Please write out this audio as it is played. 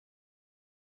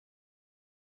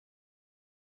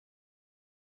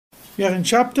We are in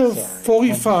chapter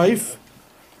 45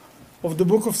 of the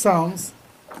book of Psalms,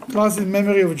 class in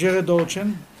memory of Jared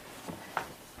Orchen.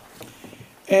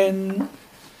 And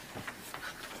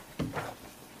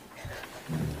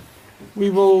we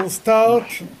will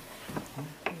start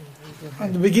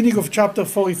at the beginning of chapter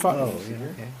 45. Oh, yeah,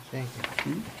 okay, thank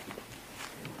you.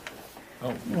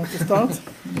 You want to start?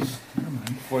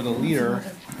 For the leader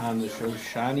on the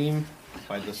Shoshanim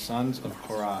by the sons of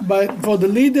Korah. For the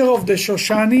leader of the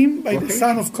Shoshanim by the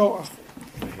son of Korah.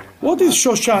 What is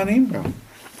Shoshanim? Oh,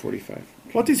 45.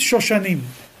 What is Shoshanim?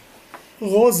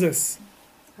 Roses.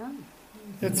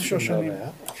 That's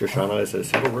Shoshanim. Shoshana is a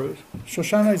single rose?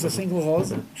 Shoshana is a single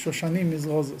rose. Shoshanim is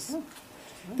roses.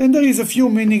 Then there is a few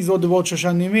meanings what the word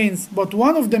Shoshanim means, but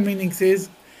one of the meanings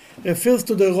refers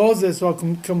to the roses who are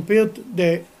compared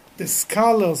the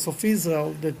scholars of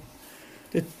Israel, the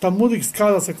Talmudic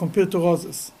scholars are compared to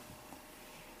roses.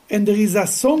 And there is a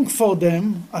song for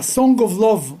them, a song of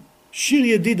love, Shir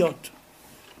Yedidot,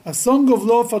 a song of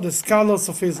love for the scholars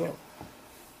of Israel.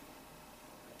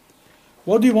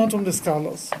 What do you want from the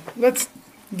scholars? Let's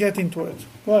get into it.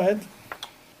 Go ahead.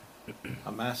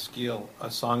 A maskil, a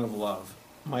song of love.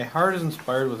 My heart is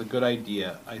inspired with a good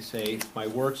idea. I say, my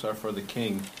works are for the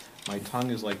king. My tongue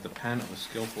is like the pen of a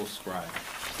skillful scribe.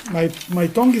 My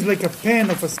tongue is like a pen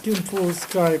of a skillful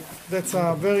scribe. That's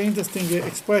a very interesting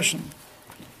expression.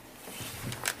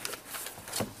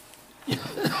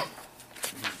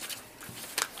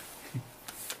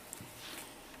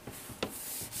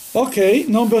 Okay,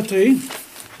 number 3.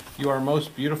 You are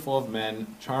most beautiful of men.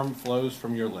 Charm flows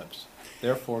from your lips.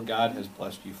 Therefore God has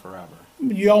blessed you forever.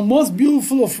 You are most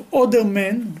beautiful of other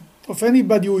men, of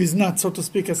anybody who is not, so to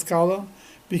speak, a scholar,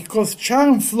 because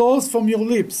charm flows from your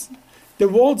lips. The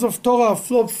words of Torah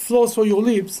flows from your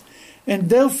lips, and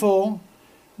therefore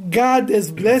God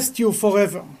has blessed you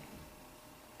forever.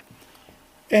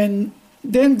 And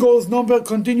then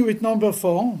continue with number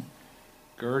 4.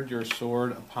 Gird your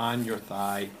sword upon your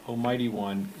thigh, O mighty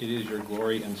one, it is your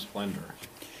glory and splendor.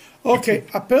 Okay,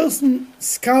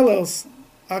 scholars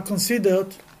are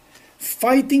considered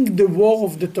fighting the war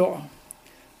of the Torah.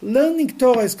 Learning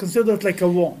Torah is considered like a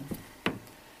war.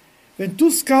 When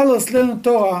two scholars learn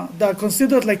Torah, they are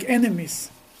considered like enemies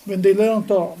when they learn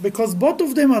Torah, because both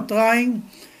of them are trying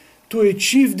to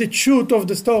achieve the truth of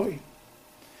the story.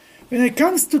 When it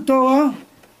comes to Torah,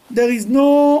 there is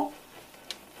no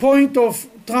point of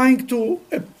trying to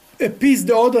appease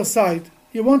the other side.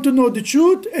 You want to know the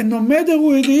truth, and no matter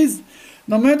who it is,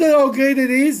 no matter how great it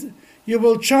is, you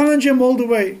will challenge them all the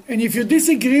way. And if you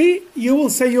disagree, you will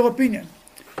say your opinion.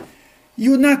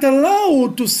 You're not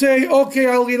allowed to say, okay,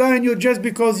 I'll rely on you just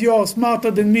because you're smarter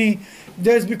than me,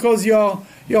 just because you're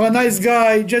a nice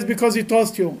guy, just because he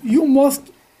trusts you. You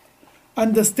must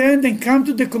understand and come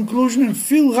to the conclusion and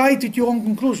feel right with your own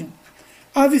conclusion.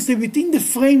 Obviously, within the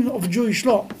frame of Jewish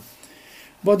law.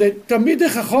 But the Talmidei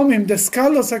Chachomim, the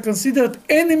scholars, are considered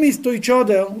enemies to each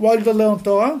other while they learn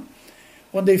Torah.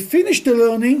 When they finish the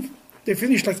learning, they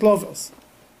finish like lovers.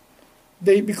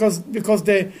 Because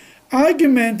the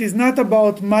argument is not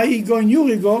about my ego and your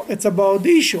ego, it's about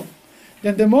the issue.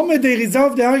 Then the moment they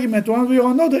resolve the argument one way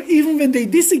or another, even when they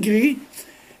disagree,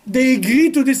 they agree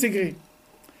to disagree.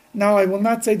 Now, I will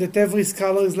not say that every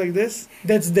scholar is like this.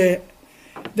 That's the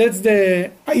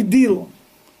ideal.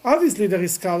 Obviously, there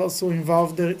is scholars who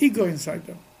involve their ego inside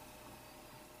them.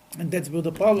 And that's where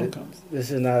the problem comes.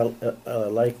 This is not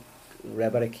like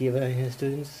Rabbi Akiva and his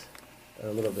students? A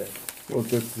little bit. Well,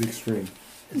 that's the extreme.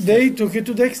 They took it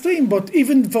to the extreme. But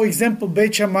even, for example,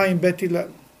 Beit Shammai and Bet Hillel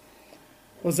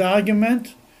was an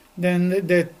argument then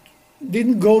that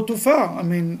didn't go too far. I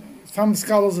mean, some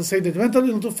scholars say that went a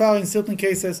little too far in certain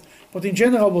cases. But in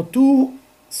general, were two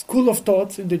school of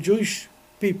thoughts in the Jewish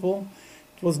people.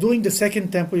 It was during the Second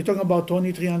Temple. You're talking about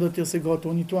 2,300 years ago,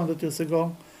 2,200 years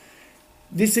ago.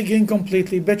 Disagreeing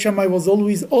completely. Bet Shammai was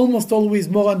almost always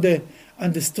more on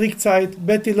the strict side.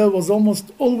 Bet Hillel was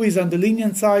almost always on the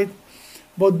lenient side.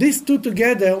 But these two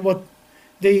together,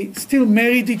 they still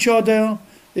married each other.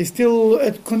 They still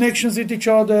had connections with each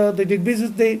other. They did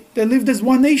business. They lived as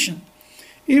one nation,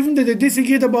 even though they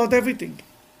disagreed about everything.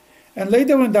 And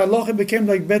later, when the halacha became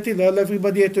like Bet Hillel,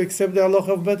 everybody had to accept the halacha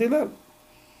of Bet Hillel.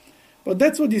 But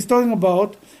that's what he's talking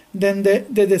about. Then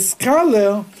the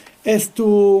scholar has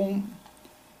to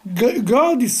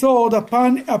guard his sword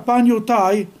upon your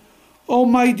thigh,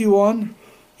 Almighty One.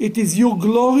 It is your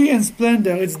glory and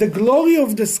splendor. It's the glory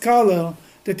of the scholar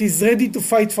that is ready to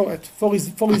fight for it, for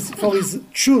his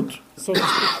truth, so to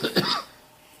speak.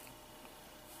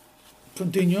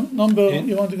 Continue.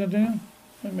 You want to continue?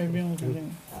 Maybe you want to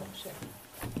continue.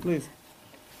 Please.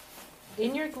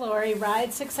 In your glory,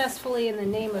 ride successfully in the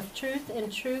name of truth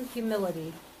and true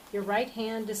humility. Your right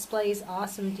hand displays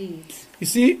awesome deeds. You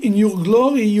see, in your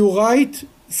glory, you ride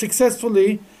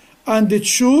successfully on the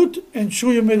truth and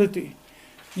true humility.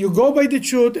 You go by the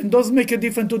truth and doesn't make a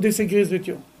difference who disagrees with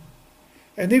you.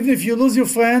 And even if you lose your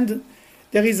friend,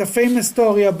 there is a famous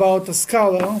story about a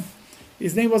scholar.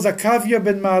 His name was Akavia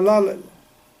ben Ma'alalel.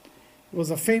 He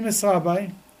was a famous rabbi.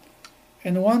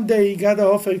 And one day he got an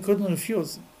offer he couldn't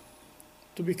refuse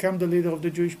to become the leader of the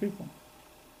Jewish people.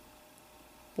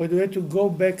 But he had to go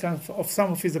back of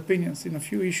some of his opinions in a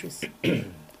few issues.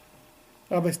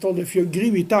 Rabbis told him, if you agree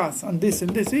with us on this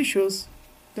and these issues,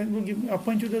 then we'll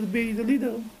appoint you to be the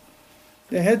leader,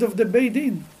 the head of the Beit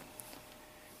Din.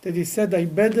 That he said, I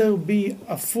better be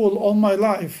a fool all my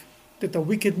life that a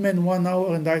wicked man 1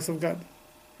 hour in the eyes of God.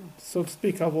 So to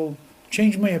speak, I will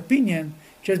change my opinion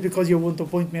just because you want to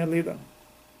appoint me a leader.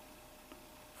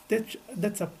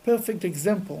 That's a perfect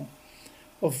example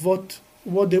of what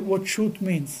truth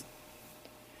means.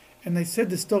 And I said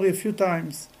the story a few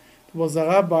times. There was a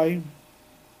rabbi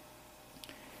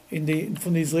from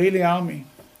the Israeli army.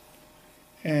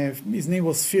 His name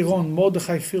was Firon,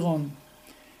 Mordechai Firon.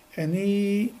 And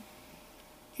we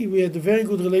had very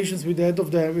good relations with the head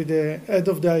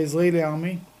of the Israeli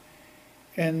army.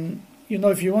 And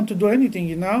if you want to do anything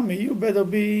in the army, you better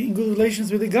be in good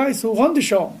relations with the guys who run the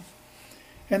show.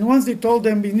 And once they told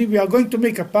them, we are going to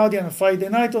make a party on a Friday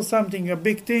night or something, a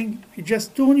big thing, you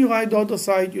just turn your eye to the other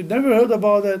side, you never heard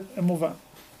about it, and move on.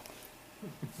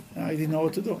 I didn't know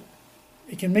what to do.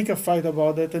 You can make a fight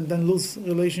about it and then lose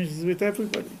relationships with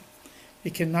everybody.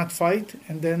 You cannot fight,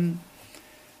 and then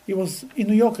he was in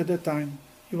New York at that time.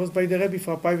 He was by the Rabbi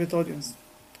for a private audience.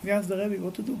 He asked the Rabbi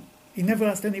what to do. He never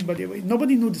asked anybody.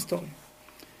 Nobody knew the story.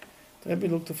 The Rabbi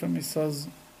looked at him and says,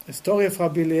 the story of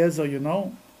Rabbi Eliezer,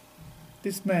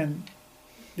 this man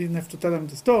didn't have to tell him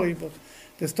the story, but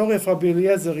the story of Rabbi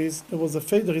Eliezer is there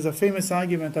is a famous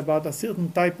argument about a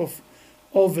certain type of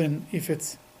oven, if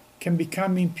it can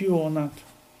become impure or not.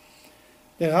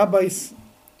 The rabbis,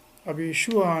 Rabbi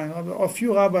Yeshua and a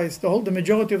few rabbis, the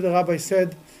majority of the rabbis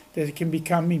said that it can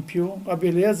become impure. Rabbi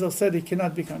Eliezer said it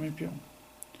cannot become impure.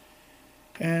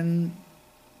 And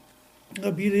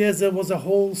Rabbi Eliezer was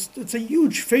it's a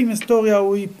huge famous story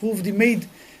how he made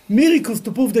miracles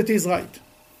to prove that he's right.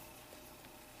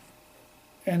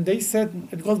 And they said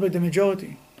it goes by the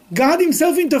majority. God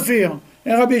himself interfered.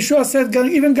 And Rabbi Yeshua said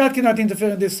even God cannot interfere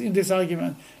in this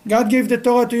argument. God gave the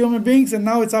Torah to human beings and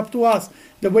now it's up to us,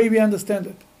 the way we understand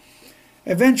it.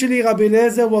 Eventually Rabbi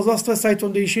Eliezer was ostracized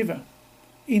from the yeshiva.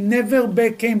 He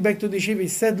never came back to the yeshiva. He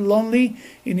sat lonely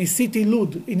in his city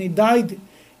Lud, and he died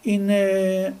in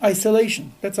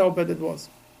isolation. That's how bad it was.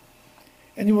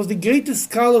 And he was the greatest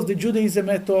scholar of the Judaism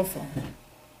had to offer.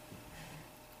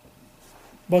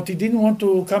 But he didn't want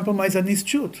to compromise on his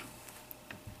truth.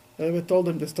 The Rebbe told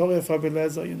him the story of Rabbi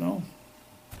Eliezer,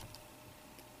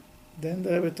 Then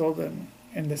the Rebbe told him,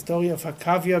 and the story of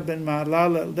Akavia ben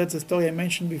Ma'alalel, that's the story I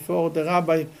mentioned before, the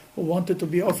rabbi who wanted to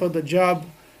be offered a job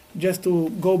just to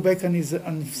go back on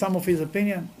some of his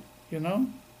opinion,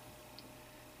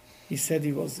 He said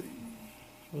he was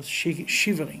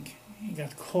shivering. He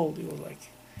got cold.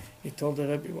 He told the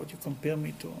Rabbi, what you compare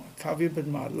me to? Akavia ben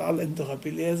Ma'alalel and the Rabbi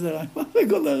Eliezer. I'm a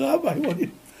regular rabbi.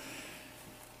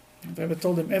 The Rabbi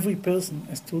told him every person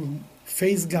has to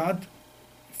face God,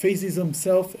 faces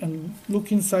himself, and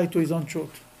look inside to his own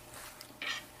truth.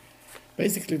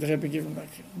 Basically, the Rabbi gave him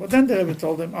but then the Rabbi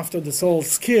told him, after this whole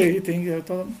scary thing, he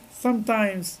told him,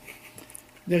 sometimes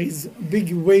there is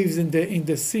big waves in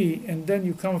the sea, and then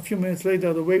you come a few minutes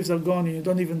later, the waves are gone, and you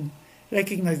don't even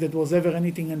recognize that there was ever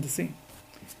anything in the sea.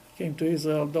 Came to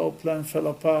Israel, the whole plan fell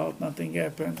apart, nothing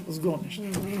happened, it was gone.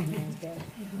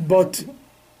 But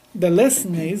the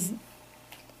lesson is,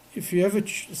 if you have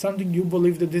something you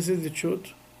believe that this is the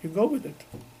truth, you go with it.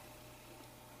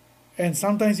 And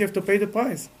sometimes you have to pay the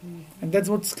price. And that's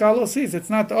what scholar sees. It's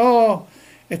not,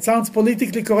 it sounds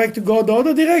politically correct to go the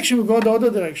other direction, we go the other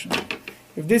direction.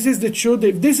 If this is the truth,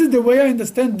 if this is the way I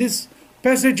understand this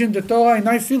passage in the Torah, and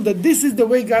I feel that this is the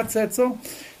way God said so,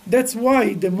 that's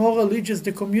why the more religious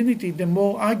the community, the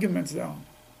more arguments there are.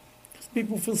 Because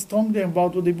people feel strongly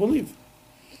about what they believe.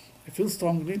 They feel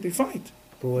strongly, they fight.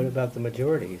 But what about the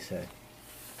majority, you say?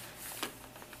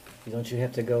 Don't you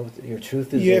have to go, your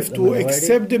truth is you have the to minority?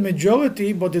 accept the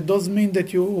majority, but it doesn't mean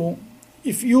that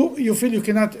if you feel you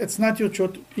cannot, it's not your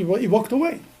truth, he walked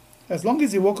away. As long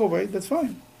as he walk away, that's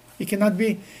fine. He cannot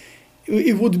be,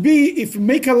 it would be, if you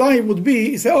make a lie, it would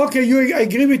be, he say, okay, I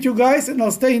agree with you guys, and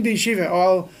I'll stay in the yeshiva,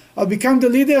 or I'll become the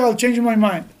leader, I'll change my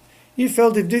mind. He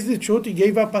felt if this is the truth, he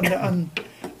gave up on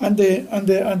and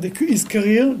his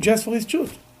career just for his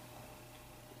truth.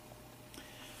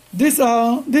 This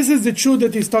is the truth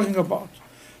that he's talking about.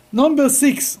 Number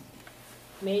 6.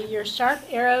 May your sharp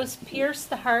arrows pierce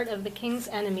the heart of the king's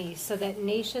enemies, so that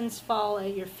nations fall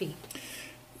at your feet.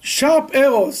 Sharp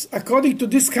arrows, according to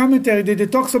this commentary that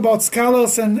it talks about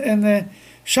scholars and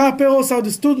sharp arrows are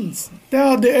the students. They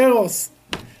are the arrows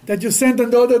that you send in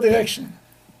the other direction.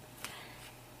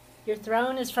 Your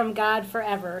throne is from God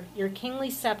forever. Your kingly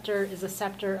scepter is a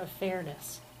scepter of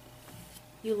fairness.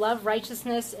 You love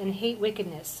righteousness and hate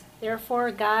wickedness. Therefore,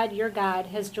 God, your God,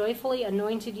 has joyfully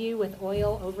anointed you with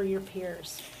oil over your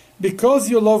peers.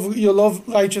 Because you love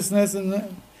righteousness,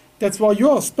 and that's why you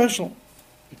are special.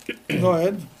 Go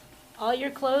ahead. All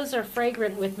your clothes are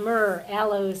fragrant with myrrh,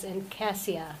 aloes, and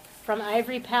cassia, from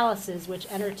ivory palaces which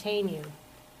entertain you.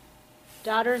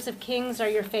 Daughters of kings are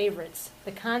your favorites.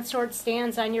 The consort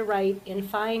stands on your right in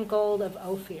fine gold of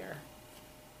Ophir.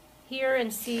 Hear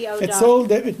and see, O It's all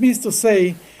that it means to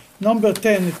say, number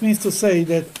 10, it means to say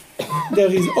that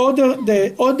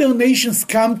the other nations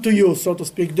come to you, so to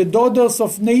speak. The daughters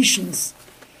of nations,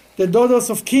 the daughters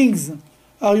of kings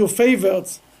are your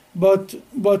favorites, but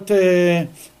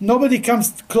nobody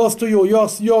comes close to you.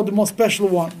 You're the most special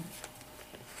one.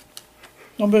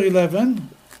 Number 11.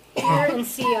 Hear and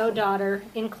see, O daughter,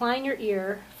 incline your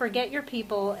ear, forget your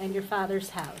people and your father's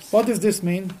house. What does this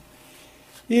mean?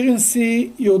 Hear and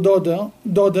see your daughter,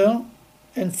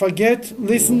 and forget.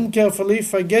 Listen carefully.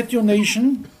 Forget your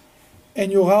nation,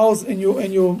 and your house, and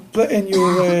your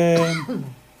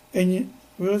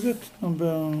where is it?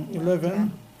 Number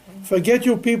 11. Forget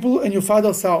your people and your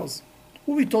father's house.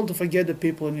 Who we told to forget the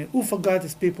people? Who forgot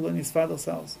his people and his father's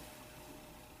house?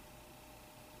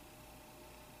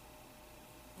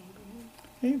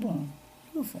 Abraham.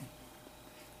 Beautiful.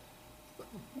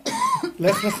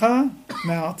 Lech lecha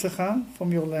me'artzecha,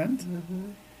 from your land,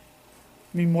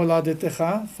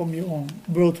 mimoladetecha, from your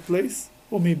birthplace,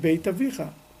 or mibeit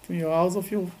avicha, from your house of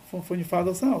from your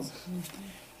father's house.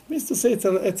 It means to say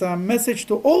it's a message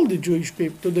to all the Jewish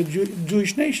people, to the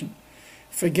Jewish nation.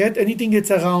 Forget anything that's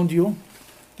around you,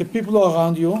 the people who are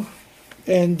around you,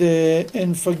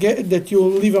 and forget that you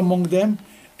live among them,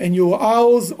 and your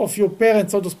house of your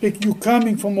parents, so to speak, you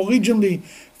coming from originally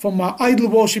from an idol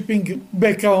worshipping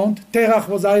background. Terach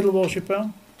was idol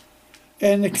worshipper,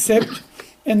 and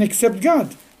accept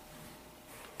God.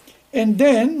 And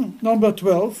then number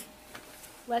 12.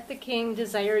 Let the king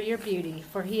desire your beauty,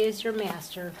 for he is your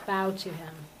master. Bow to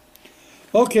him.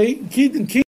 Okay,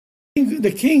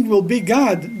 the king will be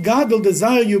God. God will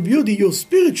desire your beauty, your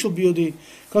spiritual beauty,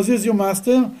 because he's your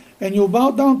master, and you'll bow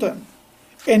down to him.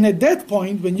 And at that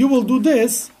point, when you will do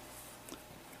this,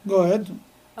 go ahead.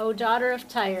 O daughter of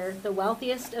Tyre, the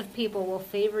wealthiest of people will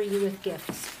favor you with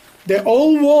gifts. The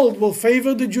whole world will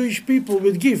favor the Jewish people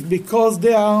with gifts because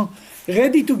they are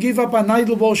ready to give up on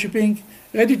idol worshipping,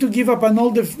 ready to give up on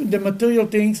all the material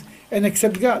things and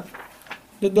accept God.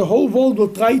 That the whole world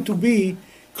will try to be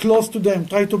close to them,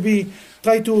 try to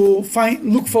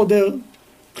look for their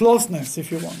closeness,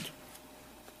 if you want.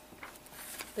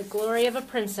 The glory of a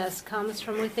princess comes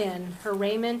from within. Her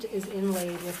raiment is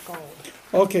inlaid with gold.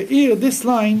 Okay, here this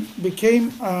line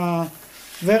became a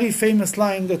very famous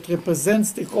line that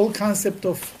represents the whole concept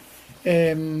of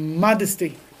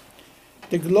modesty.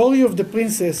 The glory of the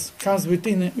princess comes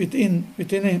within.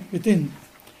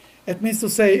 It means to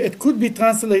say, it could be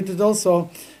translated also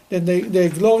that the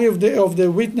glory of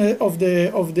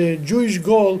the Jewish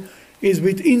girl is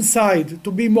with inside,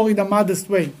 to be more in a modest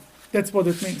way. That's what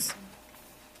it means.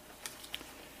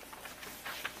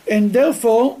 And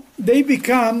therefore, they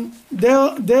become,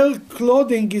 their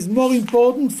clothing is more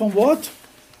important from what?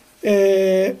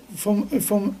 It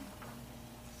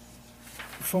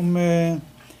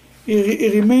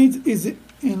remains is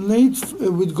inlaid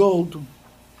with gold.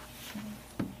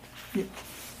 Yeah.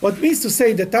 What means to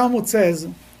say, the Talmud says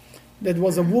that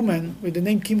was a woman with the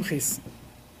name Kimchis.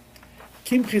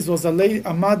 Kimchis was a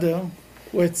mother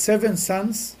who had 7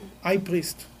 sons, high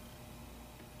priest.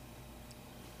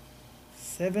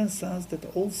 7 sons, that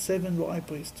all 7 were high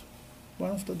priest,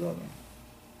 one after the other.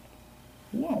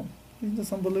 Wow, isn't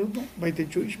this unbelievable? By the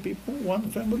Jewish people,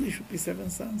 one family should be 7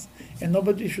 sons, and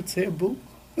nobody should say a boo.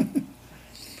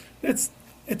 It's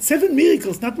 7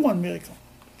 miracles, not 1 miracle.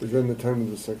 Was that in the time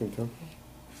of the Second Temple?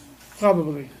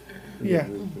 Probably, yeah.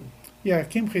 Yeah,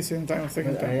 Kimchis in the time of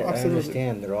Second Temple, I absolutely.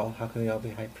 understand. How can they all be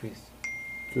high priests?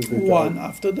 One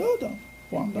after the other.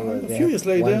 A few years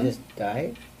later. One just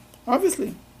died?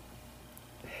 Obviously.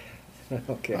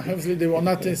 Okay. Obviously, they were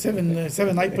not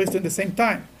 7 high priests at the same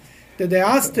time. That they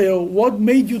asked her, "What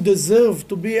made you deserve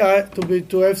to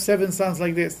have 7 sons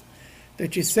like this?"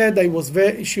 that she said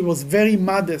she was very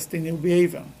modest in her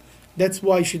behavior. That's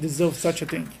why she deserves such a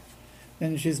thing.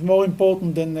 And she's more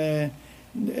important than,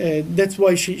 that's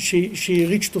why she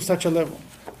reached to such a level.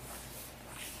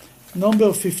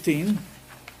 Number 15.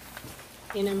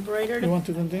 In embroidered. You want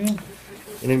to continue?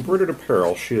 In embroidered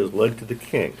apparel she is led to the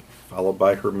king, followed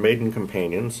by her maiden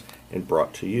companions, and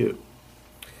brought to you.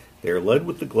 They are led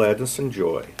with the gladness and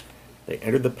joy. They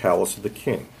enter the palace of the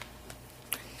king.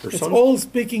 It's all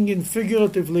speaking in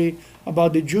figuratively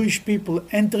about the Jewish people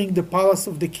entering the palace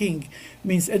of the king,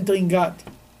 means entering God.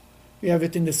 We have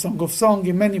it in the Song of Songs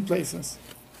in many places.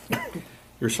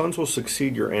 Your sons will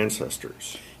succeed your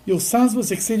ancestors. Your sons will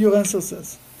succeed your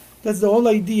ancestors. That's the whole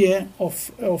idea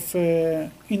of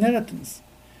inheritance.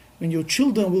 When your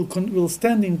children will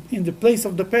stand in the place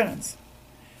of the parents,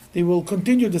 they will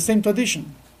continue the same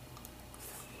tradition.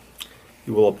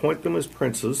 You will appoint them as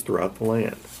princes throughout the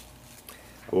land.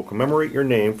 I will commemorate your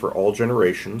name for all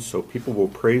generations, so people will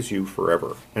praise you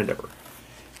forever and ever.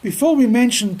 Before we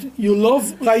mentioned you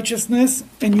love righteousness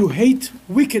and you hate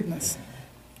wickedness.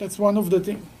 That's one of the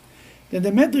things. Then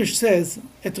the Medrash says,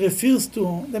 the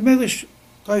Medrash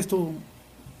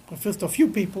refers to a few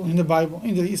people in the Bible,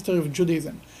 in the history of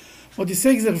Judaism. What he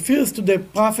says, it refers to the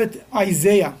prophet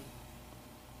Isaiah.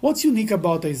 What's unique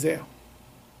about Isaiah?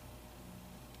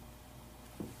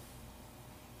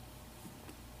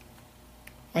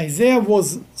 Isaiah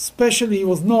was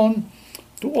known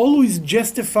to always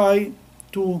justify,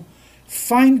 to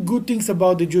find good things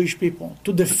about the Jewish people,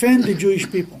 to defend the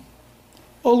Jewish people.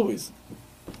 Always.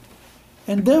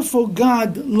 And therefore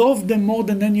God loved them more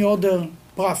than any other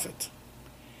prophet.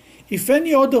 If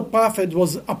any other prophet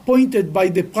was appointed by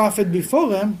the prophet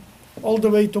before him, all the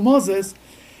way to Moses,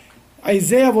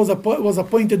 Isaiah was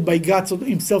appointed by God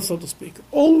himself, so to speak.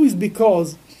 Always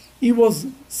because he was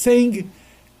saying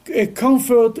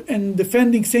comfort and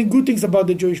defending, saying good things about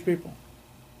the Jewish people.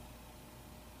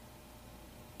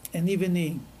 And even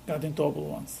he got in trouble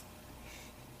once.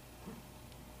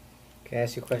 Can I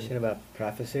ask you a question about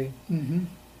prophecy? Mm-hmm.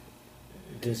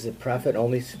 Does the prophet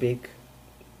only speak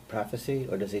prophecy,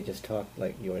 or does he just talk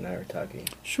like you and I are talking?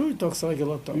 Sure, he talks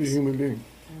regular talks. He's a human being.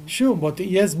 Sure, but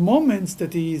he has moments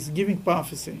that he is giving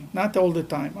prophecy. Not all the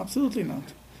time. Absolutely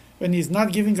not. When he's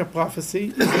not giving a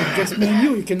prophecy, it's just me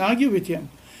and you can argue with him.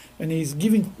 When he's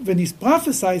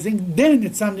prophesizing, then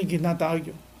it's something he cannot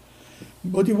argue.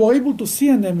 But you were able to see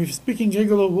in them if he's speaking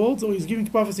regular words or he's giving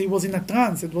prophecy, he was in a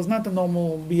trance. It was not a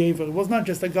normal behavior. It was not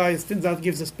just a guy who stands out,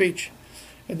 gives a speech.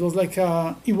 It was like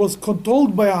he was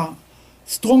controlled by a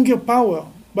stronger power,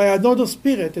 by another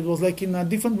spirit. It was like in a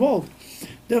different world.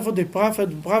 Therefore, the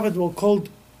prophet were called.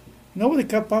 You know what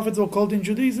the prophets were called in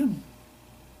Judaism?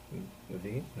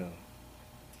 Navi? No.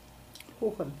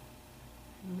 Chochem.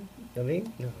 Navi?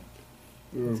 No.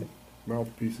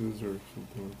 Mouthpieces or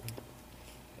something like that.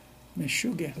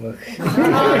 Meshuggah.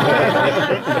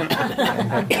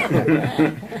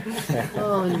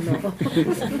 Oh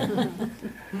no.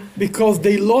 Because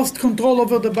they lost control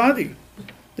over the body.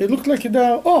 They looked like they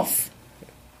are off.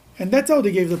 And that's how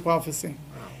they gave the prophecy.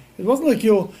 It wasn't like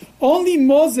only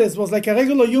Moses was like a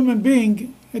regular human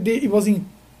being. He was in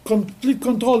complete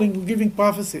control in giving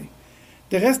prophecy.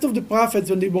 The rest of the prophets,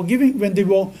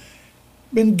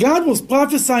 when God was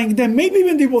prophesying them, maybe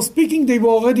when they were speaking, they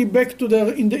were already back to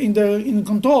in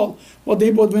control. But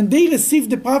when they received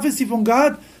the prophecy from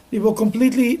God, they were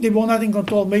not in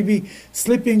control. Maybe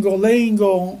sleeping or laying,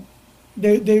 or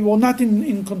they were not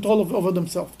in control over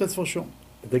themselves. That's for sure.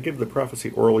 Did they give the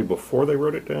prophecy orally before they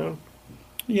wrote it down?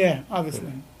 Yeah,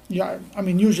 obviously. Yeah, I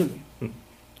mean usually.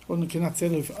 Well, you cannot say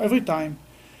it every time,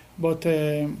 but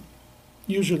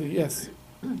usually yes.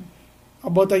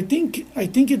 But I think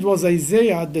it was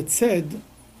Isaiah that said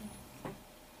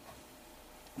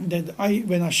that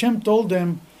when Hashem told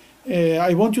them,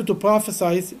 "I want you to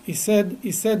prophesy," he said,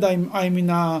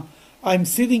 I'm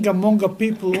sitting among a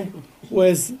people who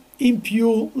has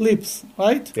impure lips.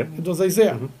 Right? Yep. It was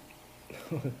Isaiah.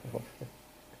 Mm-hmm.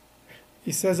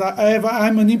 He says,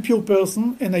 I'm an impure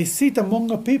person, and I sit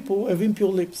among a people who have impure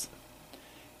lips.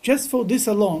 Just for this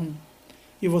alone,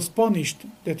 he was punished,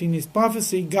 that in his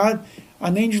prophecy,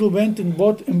 an angel went and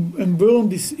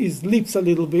burned his lips a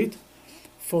little bit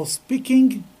for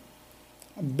speaking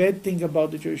a bad thing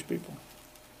about the Jewish people.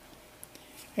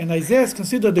 And Isaiah is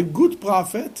considered a good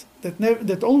prophet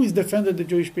that always defended the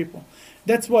Jewish people.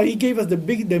 That's why he gave us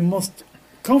the most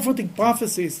comforting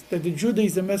prophecies that the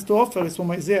Judaism has to offer is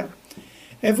from Isaiah.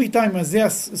 Every time Isaiah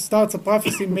starts a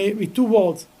prophecy with two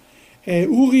words,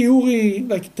 Uri, Uri,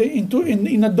 like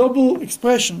in a double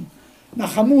expression.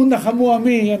 Nachamu, Nachamu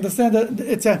Ami. You understand that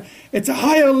it's a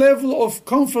higher level of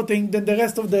comforting than the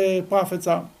rest of the prophets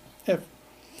have.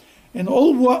 And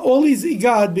all is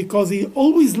God because he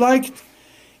always liked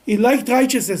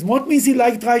righteousness. What means he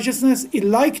liked righteousness? He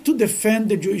liked to defend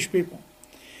the Jewish people.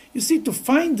 You see, to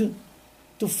find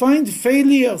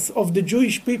failures of the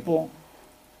Jewish people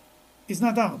is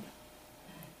not hard.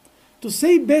 To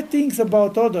say bad things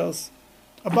about others,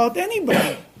 about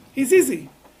anybody, is easy.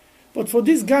 But for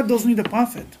this, God doesn't need a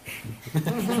prophet.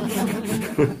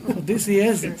 For this, he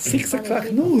has 6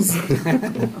 o'clock news.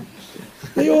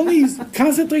 They only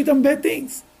concentrate on bad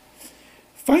things.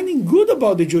 Finding good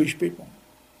about the Jewish people.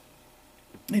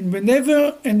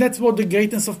 And that's what the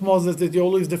greatness of Moses, that he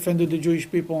always defended the Jewish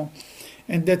people.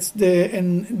 And that's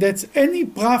any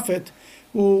prophet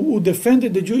who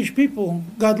defended the Jewish people,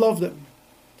 God loved them.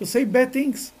 To say bad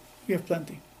things, we have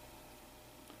plenty.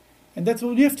 And that's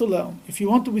what you have to learn. If you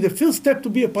want to be the first step to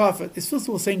be a prophet, is first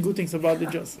of all saying good things about the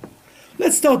Jews.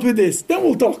 Let's start with this, then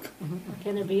we'll talk.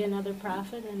 Can there be another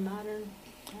prophet in modern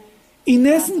times? In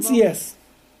essence, yes.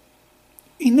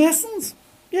 In essence,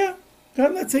 yeah.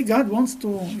 God, let's say God wants to,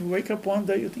 you wake up one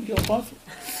day, you think you're a prophet.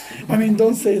 I mean,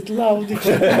 don't say it loud. You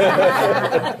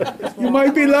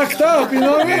might be locked up, you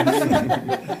know what I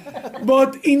mean?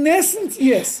 But in essence,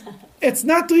 yes. It's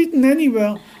not written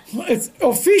anywhere. It's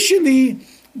officially,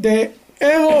 the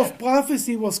era of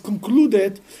prophecy was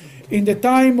concluded in the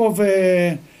time of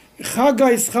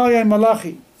Haggai, Zechariah, and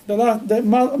Malachi.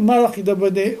 Malachi,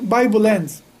 the Bible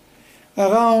ends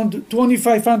around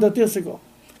 2,500 years ago.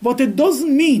 But it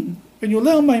doesn't mean, when you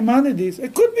learn Maimonides,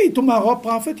 it could be tomorrow a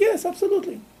prophet, yes,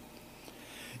 absolutely.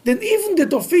 Then even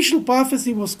that official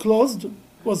prophecy was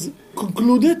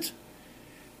concluded,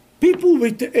 people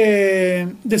with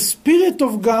the Spirit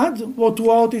of God were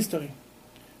throughout history.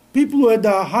 People who had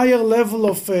a higher level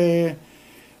of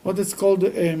what is called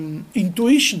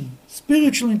intuition,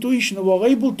 spiritual intuition, who were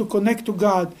able to connect to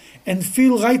God and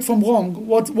feel right from wrong,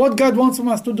 what God wants from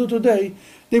us to do today,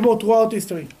 they were throughout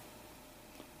history.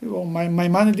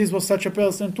 Maimonides was such a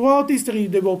person. Throughout history,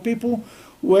 there were people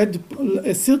who had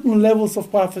certain levels of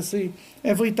prophecy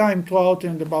every time throughout,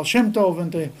 in the Baal Shem Tov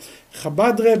and the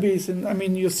Chabad rabbis. And I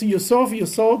mean, you saw.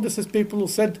 This is people who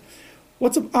said,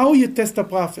 how you test a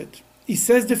prophet? He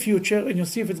says the future, and you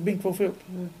see if it's being fulfilled.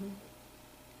 Mm-hmm.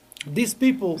 These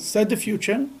people said the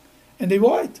future, and they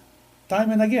were right,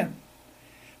 time and again.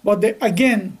 But they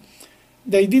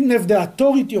didn't have the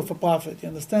authority of a prophet. You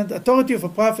understand? The authority of a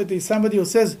prophet is somebody who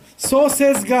says, so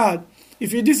says God.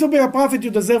 If you disobey a prophet,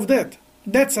 you deserve that.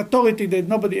 That's authority that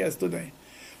nobody has today.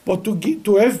 But to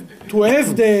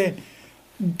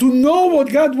know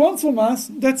what God wants from us,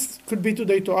 that could be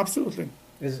today too, absolutely.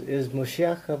 Is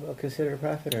Moshiach considered a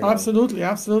prophet or no? Absolutely,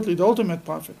 the ultimate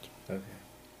prophet. Okay.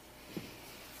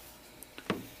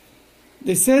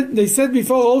 They said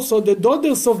before also, the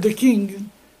daughters of the king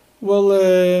will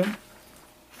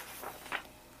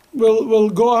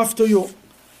go after you.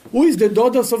 Who is the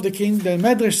daughters of the king? The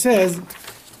Medrash says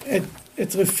it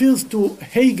refers to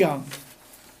Hagar.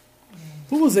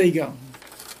 Who was Hagar?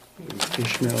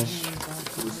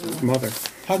 Ishmael's mother.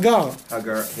 Hagar.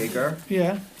 Hagar?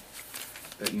 Yeah.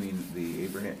 You mean the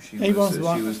Abraham? She Abraham's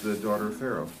was the daughter of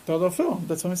Pharaoh. Daughter of Pharaoh.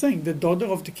 That's what I'm saying. The daughter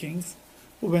of the kings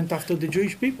who went after the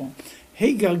Jewish people.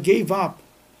 Hagar gave up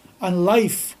on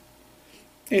life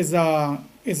as a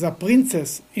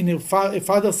princess in her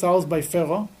father's house by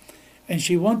Pharaoh, and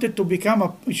she wanted to become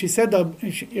her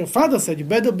father said, you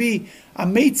better be a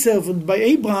maidservant by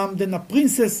Abraham than a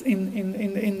princess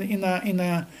in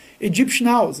a Egyptian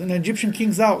house, in an Egyptian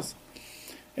king's house.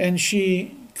 And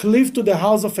she cleaved to the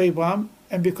house of Abraham,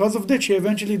 and because of that she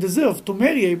eventually deserved to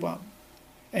marry Abraham.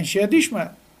 And she had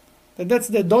Ishmael. That's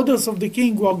the daughters of the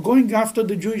king who are going after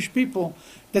the Jewish people.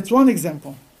 That's one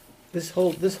example. This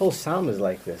whole psalm is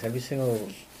like this. Every single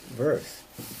verse.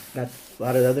 Not a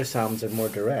lot of the other psalms are more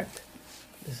direct.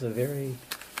 This is a very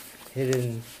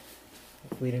hidden.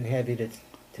 If we didn't have you to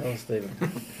tell us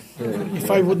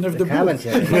if I wouldn't have the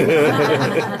commentary.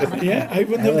 Yeah, I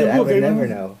wouldn't have the book. I would never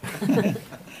know.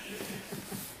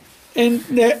 And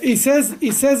he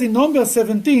says in number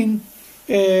 17,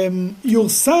 your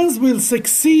sons will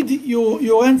succeed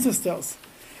your ancestors.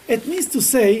 It means to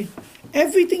say,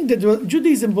 everything that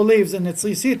Judaism believes, and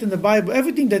you see it in the Bible,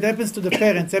 everything that happens to the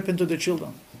parents happens to the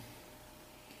children.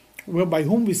 By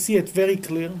whom we see it very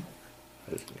clear.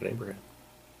 Abraham.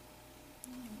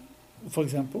 For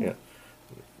example. Yeah.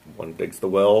 One digs the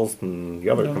wells, and the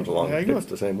other comes along and digs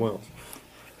the same wells.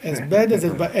 As bad as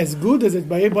it, as good as it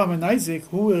by Abraham and Isaac,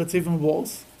 who were it's even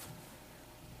worse?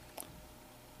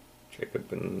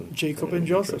 Jacob and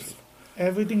Joseph.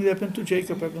 Everything that happened to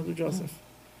Jacob happened to Joseph.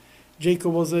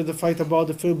 Jacob was the fight about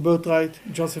the birthright.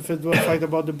 Joseph had the fight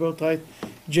about the birthright.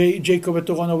 Jacob had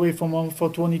to run away from home for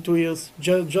 22 years.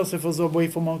 Joseph was away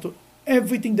from home.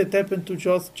 Everything that happened to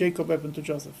Jacob happened to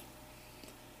Joseph.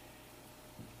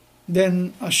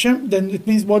 Then it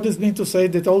means, what does it mean to say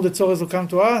that all the tzores will come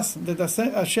to us? That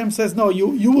Hashem says, no,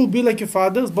 you will be like your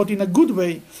fathers, but in a good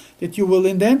way. That you will,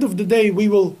 in the end of the day, we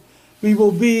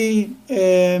will be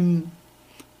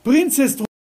princes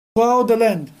throughout the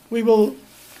land. We will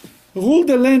rule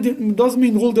the land. It doesn't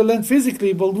mean rule the land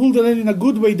physically, but rule the land in a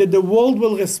good way, that the world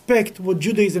will respect what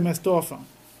Judaism has to offer.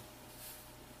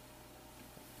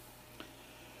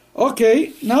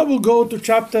 Okay, now we'll go to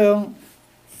chapter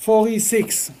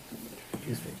 46.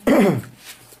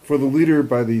 For the leader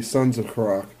by the sons of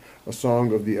Korach, a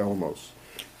song of the Alamos.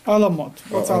 Alamot.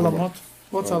 What's Alamot.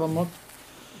 Alamot? What's Alamot?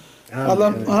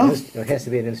 It has to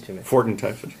be an instrument. Fort in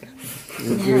Texas.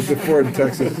 There's a fort in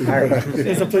Texas.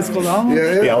 There's a place called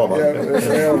Alamot? The Alamo.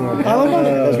 Alamot?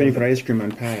 That's when you put ice cream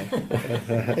on pie.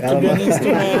 It could be an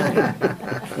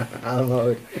instrument.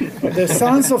 Alamo. The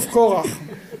sons of Korach.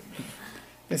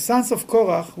 The sons of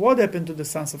Korach, what happened to the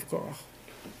sons of Korach?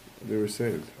 They were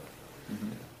saved.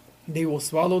 They were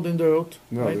swallowed in the earth,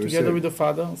 No, right, they were together saved. with the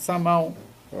father. Somehow,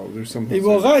 Oh, there's some. they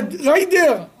were right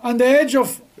there on the edge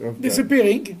of Okay.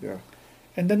 disappearing, Yeah.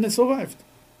 and then they survived.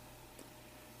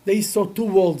 They saw two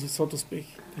worlds, so to speak.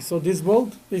 They saw this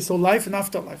world, they saw life and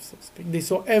afterlife, so to speak. They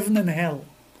saw heaven and hell.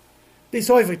 They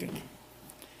saw everything.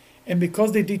 And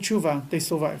because they did tshuva, they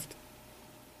survived.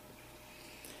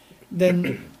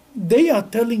 Then they are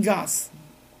telling us,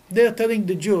 they are telling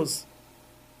the Jews,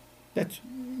 that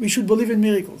we should believe in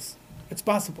miracles. It's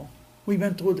possible. We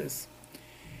went through this.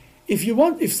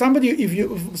 If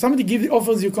somebody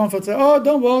offers you comfort, say, oh,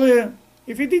 don't worry.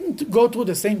 If he didn't go through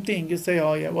the same thing, you say,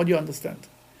 oh yeah, what do you understand?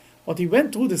 But he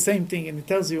went through the same thing, and he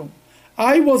tells you,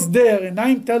 I was there, and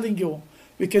I'm telling you,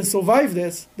 we can survive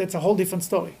this. That's a whole different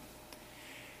story.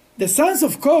 The sons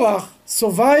of Korach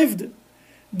survived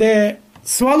the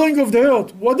swallowing of the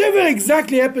earth. Whatever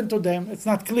exactly happened to them, it's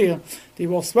not clear. They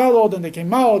were swallowed and they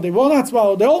came out. They were not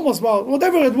swallowed. They almost swallowed.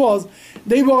 Whatever it was,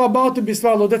 they were about to be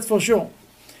swallowed, that's for sure.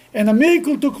 And a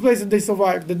miracle took place and they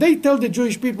survived. That they tell the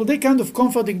Jewish people, they kind of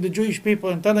comforting the Jewish people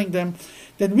and telling them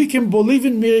that we can believe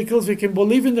in miracles, we can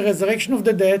believe in the resurrection of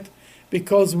the dead,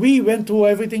 because we went through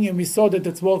everything and we saw that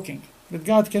it's working. That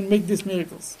God can make these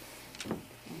miracles.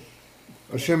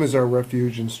 Hashem is our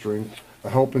refuge and strength, a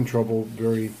help in trouble,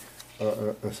 very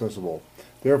accessible.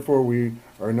 Therefore, we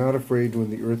are not afraid when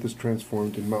the earth is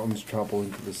transformed and mountains topple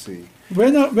into the sea.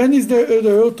 When is the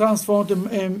earth transformed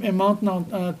and a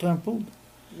mountain trampled?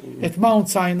 At Mount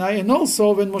Sinai, and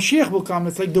also when Moshiach will come,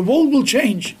 it's like the world will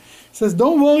change. It says,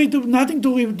 don't worry, nothing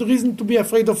to reason to be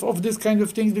afraid of this kind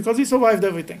of things, because he survived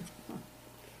everything.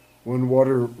 When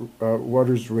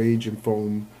waters rage and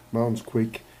foam, mountains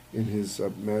quake in his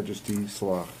majesty,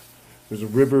 Salach. There's a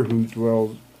river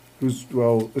whose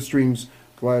streams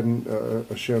gladden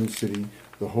Hashem's city,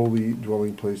 the holy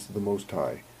dwelling place of the Most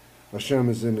High. Hashem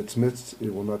is in its midst;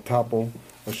 it will not topple.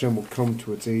 Hashem will come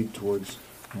to its aid towards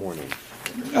morning.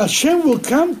 Hashem will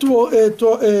come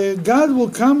God will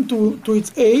come to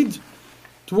its aid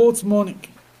towards morning.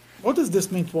 What does this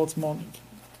mean, towards morning?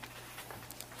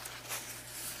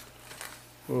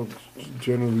 Well,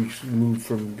 generally move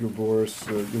from Gaboris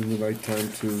in the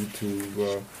nighttime to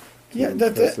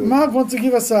Mark wants to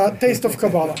give us a taste of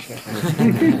Kabbalah.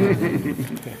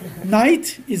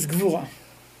 Night is Gvura.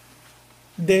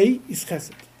 Day is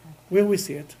Chesed. Where we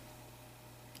see it?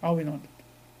 How we know it?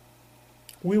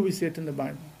 Where we see it in the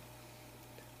Bible?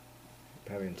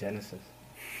 Probably in Genesis.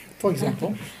 For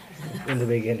example, In the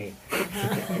beginning.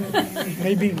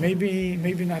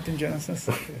 maybe not in Genesis.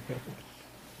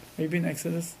 Maybe in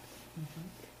Exodus.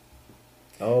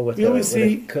 Oh, with We always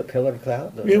the see- pillar of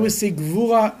cloud? We always see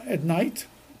Gvura at night.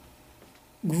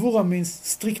 Gvura means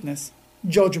strictness,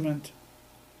 judgment,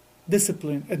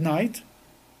 discipline at night,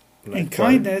 and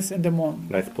kindness in the morning.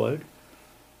 Ninth plague.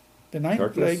 The ninth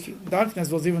Darkness? plague, darkness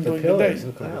was even The during the pillars day.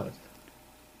 of cloud.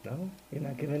 No? You're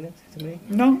not giving it to me?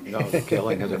 No? No, the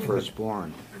killing of the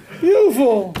firstborn.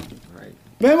 Beautiful. Right.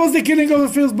 When was the killing of the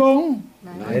firstborn?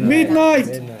 Midnight.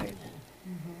 Midnight.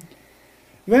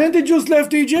 When the Jews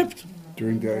left Egypt?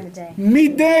 during day.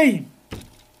 Midday.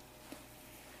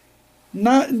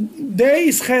 Day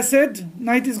is Chesed,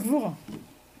 night is Gvura.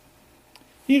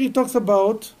 Here he talks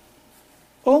about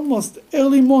almost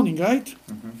early morning, right?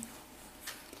 Mm-hmm.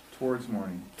 Towards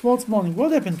morning. Towards morning.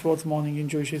 What happened towards morning in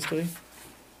Jewish history?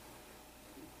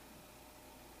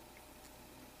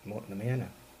 The manna.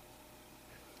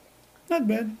 Not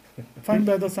bad. Fine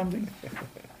bad or something.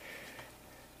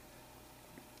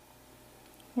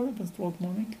 What happens towards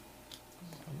morning?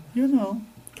 You know.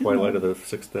 Twilight of the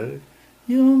sixth day.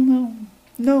 You all know.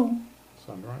 No.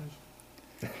 Sunrise?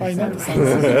 I know the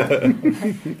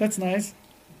sunset. That's nice.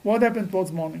 What happened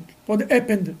towards morning? What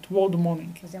happened toward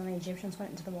morning? Was that when the Egyptians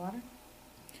went into the water?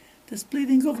 The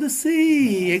splitting of the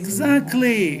sea.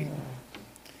 Exactly.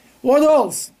 What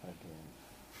else?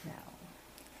 No.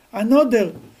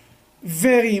 Another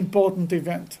very important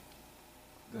event.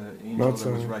 The angel Mount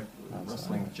that was Sinai.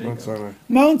 wrestling Mount Jacob. Sinai.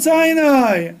 Mount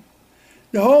Sinai.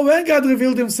 The whole when God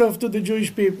revealed Himself to the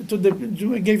Jewish people,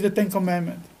 gave the Ten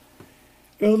Commandments.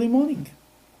 Early morning.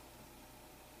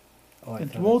 Oh, I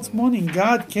And thought towards it was- morning,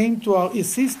 God came to our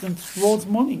assistance towards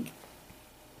morning.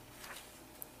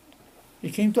 He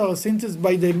came to our assistance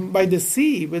by the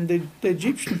sea when the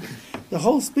Egyptian, the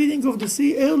whole splitting of the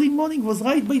sea, early morning was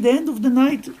right by the end of the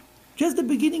night, just the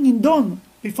beginning in dawn,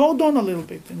 before dawn a little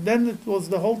bit, and then it was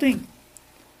the whole thing.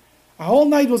 A whole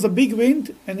night was a big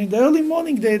wind, and in the early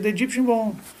morning the Egyptians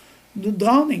were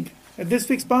drowning. At this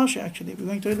week's parsha, actually, we're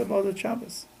going to read about the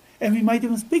Shabbos, and we might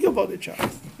even speak about the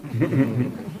Shabbos.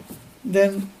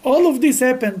 Then all of this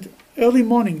happened early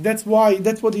morning. That's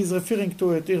what he's referring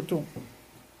to it here too.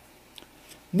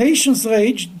 Nations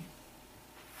raged.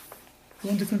 You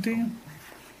want to continue?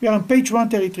 We are on page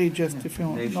 133, just if you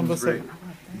want. Number Nations rage.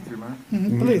 7. Through Mark?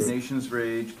 Please. Nations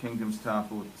rage, kingdoms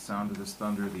topple with the sound of his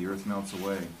thunder, the earth melts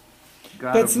away.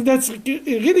 God That's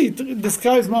really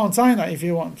describes Mount Sinai if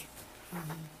you want.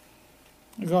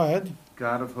 Go ahead.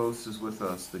 God of hosts is with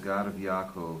us, the God of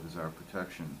Yaakov is our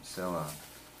protection, Selah.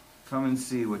 Come and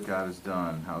see what God has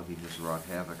done, how he has wrought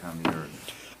havoc on the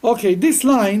earth. Okay, this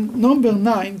line, number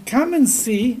 9, come and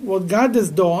see what God has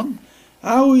done,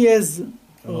 how he has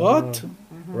wrought.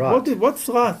 Rot. What's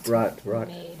wrought? Rot.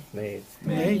 Made.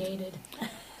 Made. Created.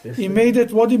 This He free- made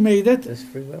it, what he made it? This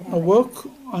free will? A work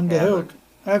on the Havoc. earth.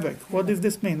 Havoc. What does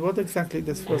this mean? What exactly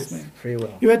does first mean? Free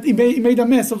will. He made a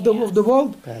mess of the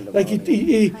world. Like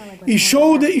he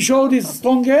showed his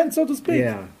strong hand, so to speak.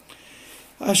 Yeah.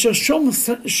 Asher shom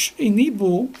in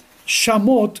Hebrew,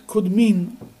 shamot could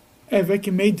mean havoc.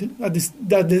 He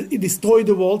destroyed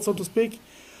the world, so to speak,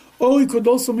 or it could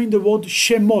also mean the word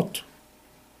shemot.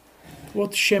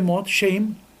 What shemot?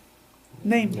 Shame,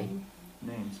 name.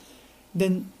 Names.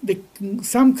 Then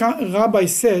some rabbi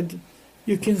said,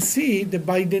 you can see that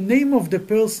by the name of the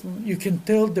person, you can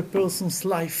tell the person's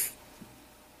life.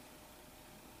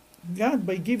 God,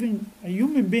 by giving a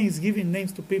human being, is giving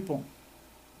names to people.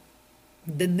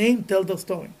 The name tells the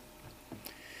story.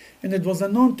 And it was a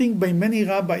known thing by many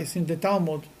rabbis in the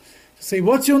Talmud to say,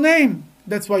 what's your name?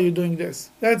 That's why you're doing this.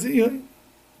 That's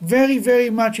very, very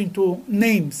much into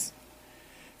names.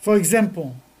 For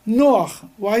example, Noach.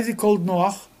 Why is he called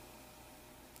Noach?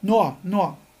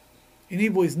 Noah. In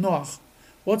Hebrew is Noach.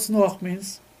 What's Noach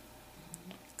means?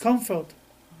 Comfort.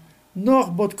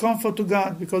 Noach brought comfort to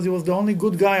God because he was the only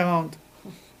good guy around.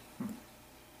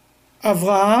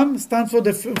 Avraham stands for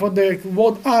the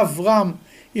word Avram.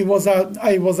 He was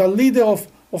a leader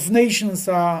of nations,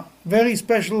 a very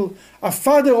special, a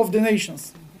father of the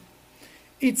nations.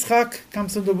 Yitzchak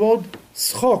comes from the word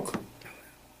schok,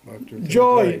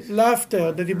 joy,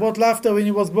 laughter, that he brought laughter when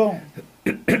he was born.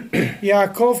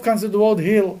 Yaakov comes from the word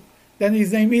hill. Then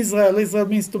his name Israel. Israel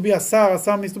means to be a sar. A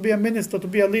sar means to be a minister, to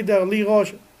be a leader, li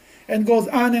rosh, and goes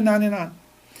on and on and on.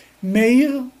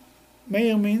 Meir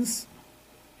means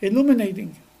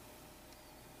illuminating.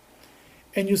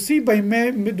 And you see,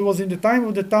 it was in the time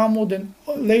of the Talmud, and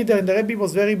later, and the Rabbi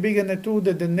was very big on it too,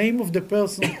 that the name of the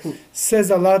person says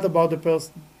a lot about the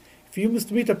person. If you must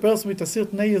meet a person with a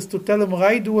certain name, is to tell him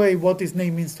right away what his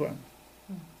name means to him.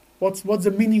 What's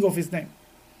the meaning of his name?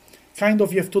 Kind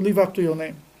of, you have to live up to your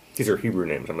name. These are Hebrew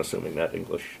names, I'm assuming, not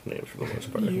English names for the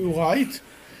most part. You're right.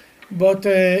 But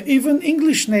even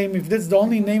English name, if that's the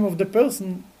only name of the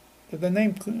person, the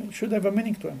name should have a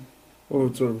meaning to him. Well,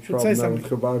 it's a Should say problem now in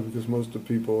something. Chabad because most of the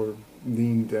people are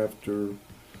named after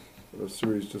a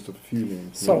series just of a few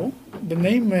names. So the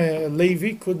name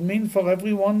Levi could mean for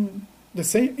everyone the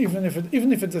same, even if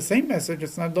it's the same message.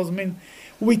 It doesn't mean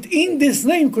within this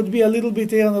name could be a little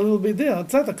bit here and a little bit there.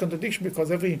 It's not a contradiction because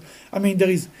there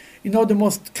is, the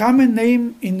most common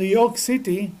name in New York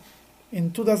City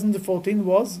in 2014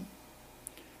 was,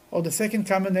 or the second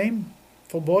common name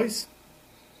for boys.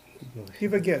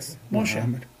 Give a guess.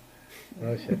 Moshe.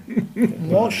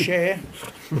 Moshe.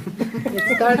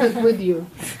 It started with you.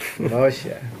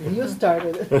 Moshe. You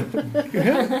started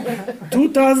it.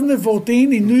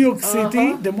 2014 in New York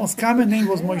City, the most common name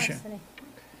was Moshe.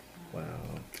 Wow.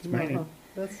 Wow,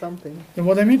 that's something. And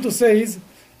what I mean to say is,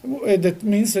 that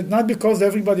means that not because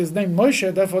everybody is named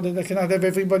Moshe, therefore they cannot have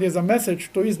everybody as a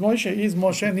message to his Moshe. He is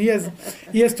Moshe, and he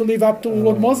has to live up to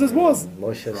what Moses was.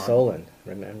 Moshe Solon.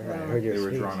 Remember, I heard your They were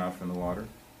speech. drawn out from the water.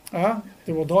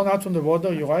 They were drawn out from the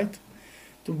water, you're right.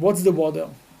 What's the water?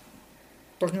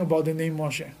 Talking about the name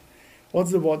Moshe.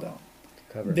 What's the water?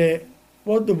 Cover. The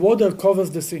water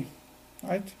covers the sea,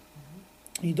 right?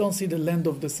 You don't see the land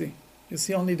of the sea. You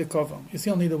see only the cover. You see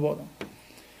only the water.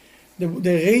 The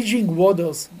raging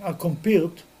waters are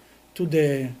compared to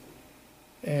to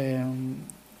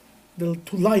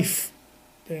life.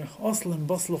 The hustle and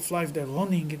bustle of life. They're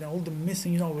running and all the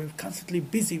missing. We're constantly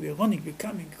busy. We're running. We're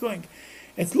coming, going.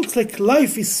 It looks like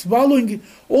life is swallowing.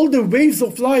 All the waves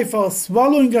of life are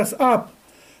swallowing us up.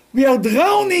 We are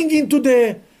drowning into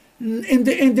the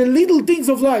little things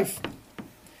of life.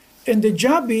 And the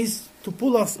job is to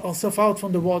pull ourselves out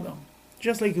from the water.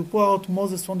 Just like you pull out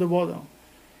Moses from the water.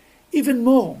 Even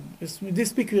more,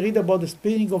 this week we read about the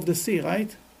splitting of the sea,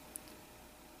 right?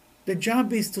 The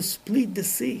job is to split the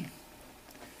sea.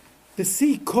 The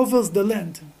sea covers the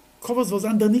land. Covers what's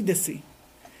underneath the sea.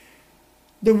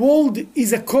 The world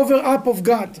is a cover-up of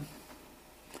God.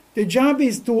 The job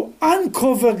is to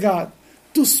uncover God,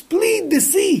 to split the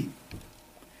sea.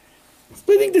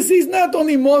 Splitting the sea is not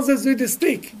only Moses with a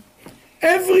stick.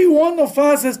 Every one of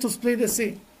us has to split the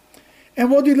sea. And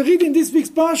what you'll read in this week's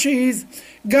parsha is,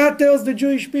 God tells the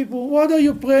Jewish people, what are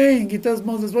you praying? He tells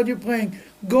Moses, what are you praying?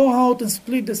 Go out and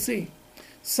split the sea.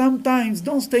 Sometimes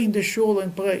don't stay in the shore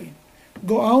and pray.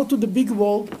 Go out to the big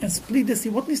world and split the sea.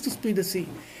 What means to split the sea?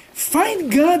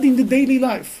 Find God in the daily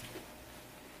life.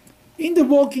 In the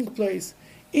working place.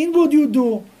 In what you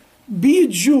do. Be a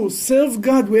Jew. Serve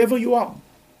God wherever you are.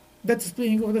 That's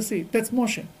splitting of the sea. That's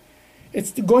Moshe.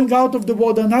 It's going out of the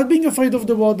water, not being afraid of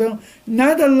the water,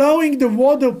 not allowing the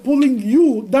water pulling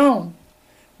you down,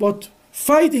 but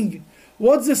fighting.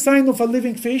 What's the sign of a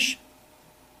living fish?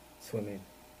 Swimming.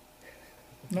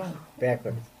 No.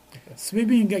 Backwards.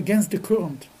 Swimming against the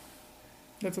current.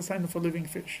 That's a sign of a living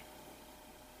fish.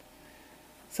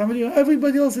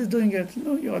 Everybody else is doing it.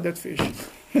 No, you are that fish.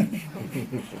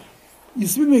 You're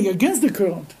swimming against the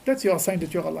current. That's your sign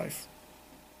that you're alive.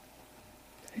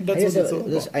 That's what it's all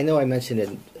about. I know I mentioned it,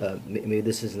 maybe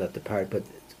this isn't the part, but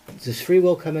does free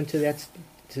will come into that,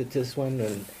 to this one?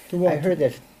 And To what? I heard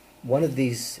that one of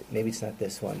these, maybe it's not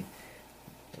this one,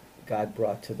 God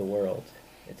brought to the world.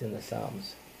 It's in the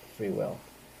Psalms, free will.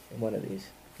 In one of these,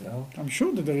 no? I'm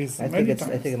sure that there is I many think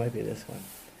times. I think it might be this one.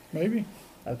 Maybe.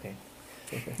 Okay.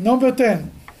 Number 10.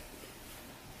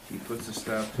 He puts a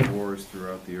stop to wars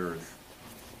throughout the earth,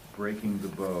 breaking the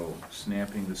bow,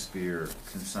 snapping the spear,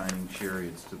 consigning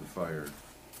chariots to the fire.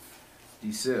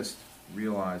 Desist,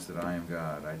 realize that I am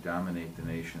God. I dominate the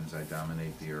nations, I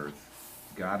dominate the earth.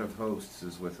 God of hosts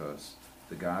is with us.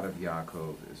 The God of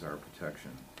Yaakov is our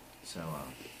protection. Selah.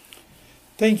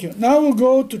 Thank you. Now we'll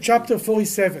go to chapter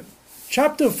 47.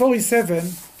 Chapter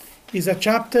 47 is a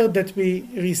chapter that we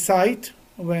recite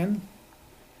when?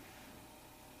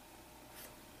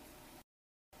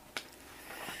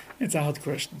 It's a hard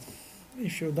question.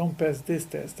 If you don't pass this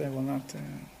test, I will not.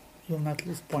 You will not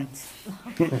lose points.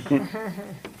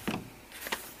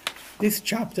 This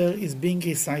chapter is being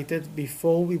recited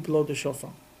before we blow the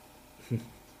shofar. Yeah,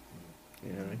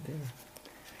 right there.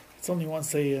 It's only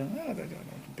once a year. I don't know,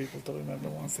 people to remember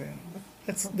once a year.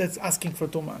 That's asking for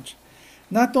too much.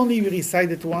 Not only we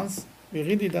recite it once, we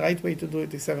read it the right way to do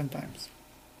it is 7 times.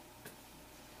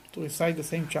 To recite the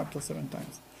same chapter 7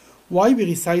 times. Why we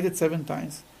recite it 7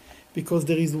 times? Because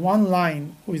there is one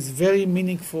line which is very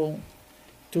meaningful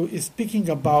is speaking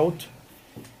about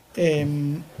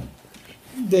the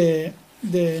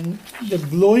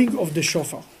blowing of the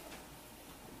shofar.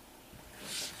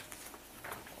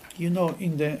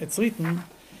 It's written,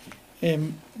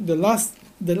 the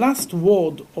last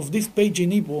word of this page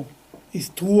in Hebrew is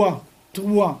truah.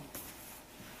 Truah.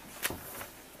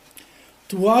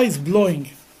 Truah is blowing.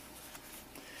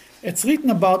 It's written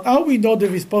about how we know that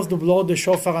we're supposed to blow the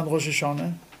shofar on Rosh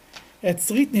Hashanah.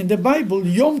 It's written in the Bible,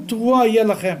 Yom Truah yeh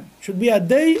lachem. Should be a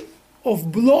day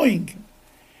of blowing.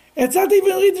 It's not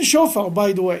even written shofar,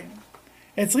 by the way.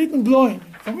 It's written blowing.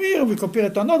 From here we compare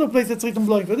it to another place, it's written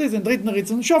blowing. For this, and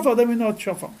written shofar, then we know it's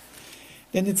shofar.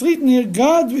 Then it's written here,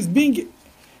 God is being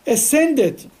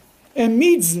ascended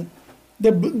amidst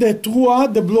the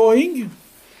truah, the blowing.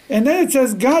 And then it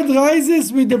says, God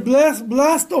rises with the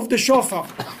blast of the shofar.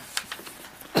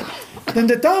 Then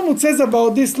the Talmud says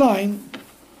about this line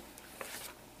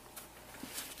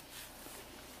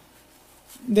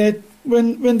that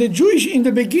when the Jewish, in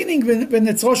the beginning, when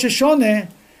it's Rosh Hashanah,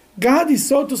 God is,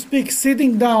 so to speak,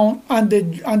 sitting down on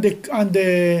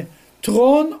the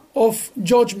throne of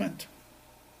judgment.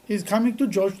 He's coming to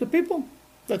judge the people.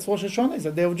 That's Rosh Hashanah, it's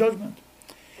a day of judgment.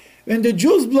 When the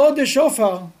Jews blow the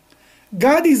shofar,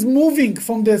 God is moving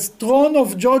from the throne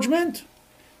of judgment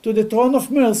to the throne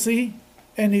of mercy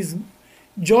and is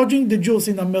judging the Jews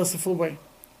in a merciful way.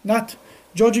 Not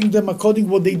judging them according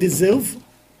to what they deserve,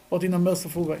 but in a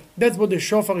merciful way. That's what the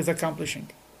shofar is accomplishing.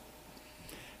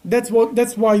 That's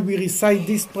why we recite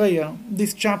this prayer,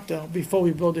 this chapter, before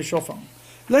we blow the shofar.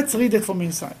 Let's read it from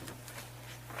inside.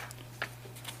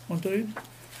 Want to read?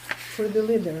 For the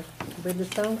leader, by the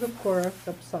sons of Korah,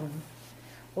 of song.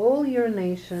 All your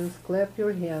nations, clap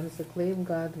your hands, acclaim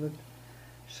God with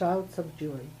shouts of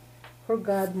joy. For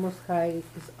God Most High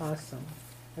is awesome,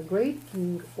 a great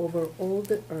king over all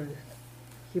the earth.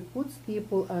 He puts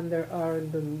people under our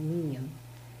dominion,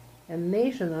 and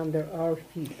nation under our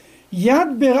feet.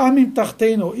 Yad beramim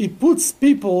tachtenu. He puts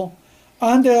people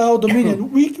under our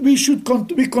dominion.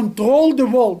 we control the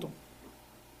world.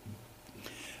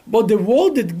 But the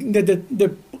word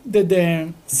that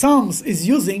the Psalms is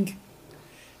using,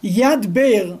 Yad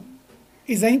Ber,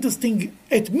 is interesting.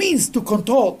 It means to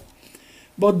control.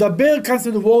 But the Ber comes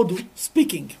from the word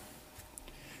speaking.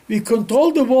 We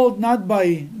control the world not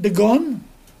by the gun,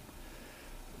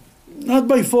 not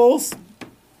by force,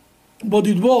 but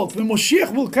with words. When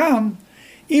Moshiach will come,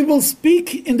 he will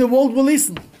speak and the world will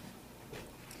listen.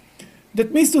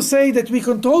 That means to say that we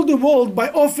control the world by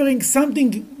offering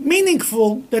something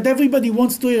meaningful that everybody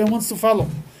wants to hear and wants to follow.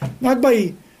 Not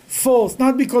by force,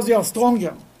 not because we are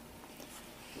stronger.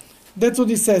 That's what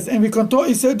he says. And we control.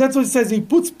 That's what he says. He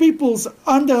puts peoples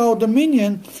under our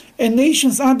dominion and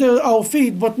nations under our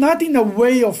feet, but not in a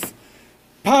way of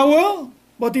power,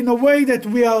 but in a way that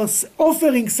we are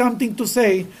offering something to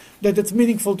say that it's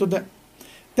meaningful to them.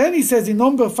 Then he says in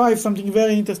number 5 something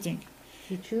very interesting.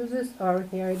 He chooses our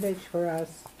heritage for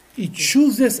us. He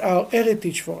chooses our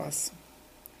heritage for us.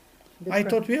 The I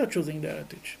cra- thought we are choosing the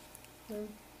heritage.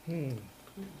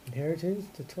 Heritage,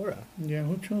 the Torah. Yeah,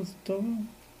 who chose Torah?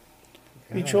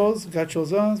 We God. chose, God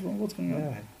chose us. What's going on?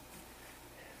 God.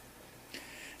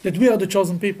 That we are the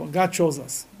chosen people. God chose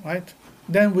us, right?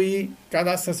 Then God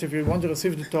asked us if we want to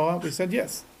receive the Torah. We said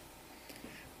yes.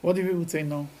 What if we would say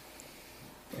no?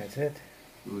 That's it.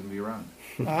 We wouldn't be around.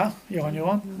 You're on your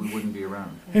own? We wouldn't be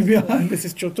around. This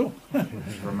is true too.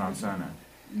 From Mount Sinai.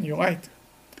 You're right.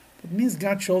 It means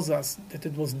God shows us that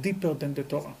it was deeper than the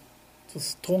Torah. It was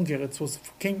stronger.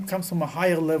 Comes from a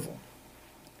higher level.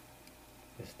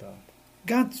 Just thought.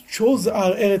 God chose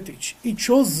our heritage. He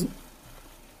chose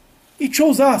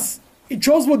us. He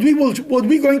chose what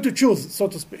we're going to choose, so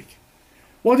to speak.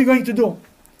 What are you going to do?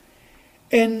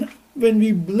 And when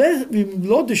we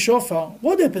blow the shofar,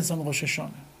 what happens on Rosh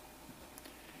Hashanah?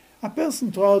 A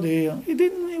person throughout the year,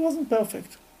 he wasn't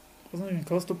perfect. Wasn't even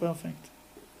close to perfect.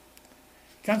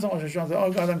 Comes on Rosh Hashanah and says,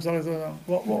 oh God, I'm sorry.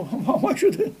 Why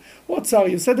should I? What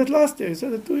sorry? You said it last year. You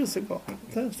said it 2 years ago. You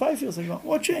said it 5 years ago.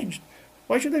 What changed?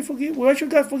 Why should I forgive? Why should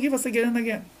God forgive us again and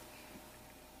again?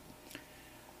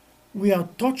 We are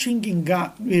touching in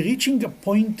God. We're reaching a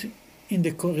point in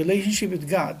the relationship with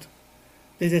God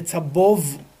that it's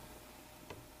above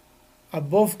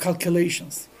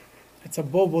calculations. It's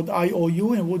above what I owe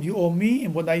you and what you owe me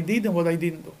and what I did and what I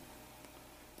didn't do.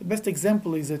 The best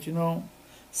example is that,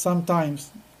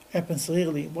 sometimes happens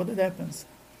rarely. What it happens?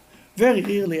 Very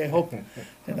rarely, I hope,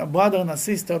 that a brother and a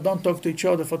sister don't talk to each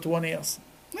other for 20 years.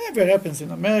 Never happens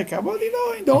in America, but in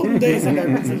the olden days it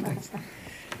happens.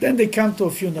 Then they come to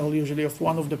a funeral usually of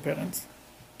one of the parents.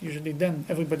 Usually then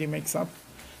everybody makes up.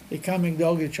 They come and they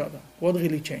argue each other. What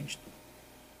really changed?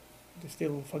 They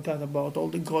still forgot about all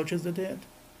the grudges that they had.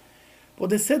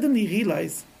 But they suddenly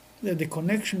realize that the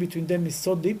connection between them is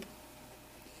so deep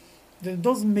that it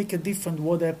doesn't make a difference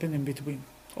what happened in between,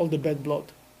 all the bad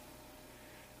blood.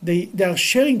 They are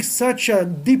sharing such a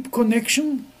deep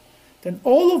connection that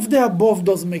all of the above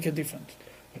doesn't make a difference.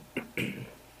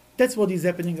 That's what is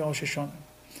happening in Rosh Hashanah.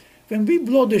 When we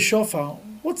blow the shofar,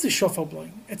 what's the shofar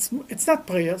blowing? It's not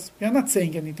prayers. We are not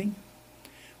saying anything.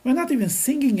 We're not even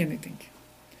singing anything.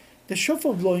 The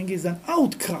shofar blowing is an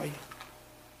outcry.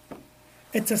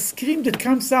 It's a scream that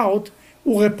comes out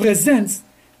who represents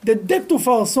the depth of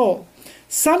our soul,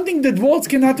 something that words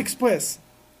cannot express.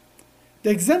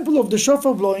 The example of the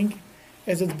shofar blowing,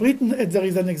 as it's written, there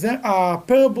is a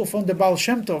parable from the Baal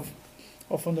Shem Tov,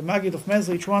 or from the Maggid of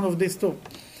Mezrich, one of these two.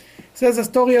 It says a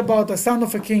story about a son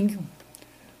of a king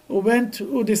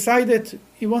who decided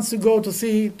he wants to go to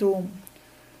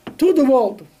the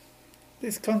world.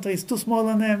 This country is too small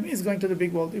on him. He's going to the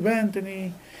big world. He went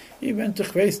and he went to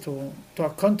a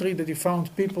country that he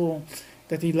found people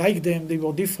that he liked them. They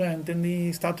were different, and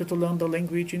he started to learn their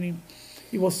language. And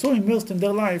he was so immersed in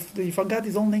their life that he forgot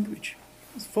his own language.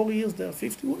 He was 4 years there,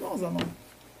 50. Who knows how long?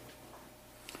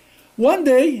 One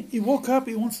day he woke up.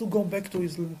 He wants to go back to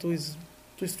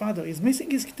his father. He's missing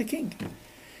the king.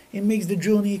 He makes the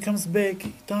journey, he comes back,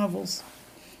 he travels.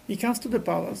 He comes to the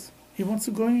palace, he wants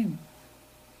to go in.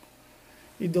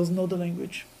 He doesn't know the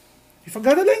language. He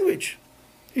forgot the language.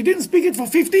 He didn't speak it for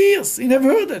 50 years. He never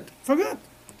heard it. Forgot.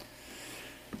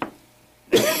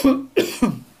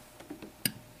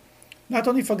 Not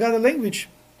only forgot the language,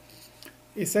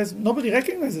 he says nobody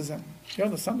recognizes him. You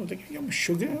understand? I'm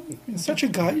sugar. He's such a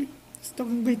guy. He's not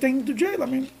going to be taken to jail. I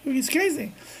mean, he's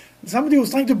crazy. Somebody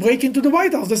was trying to break into the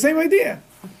White House, the same idea.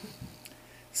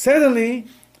 Suddenly,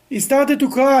 he started to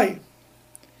cry.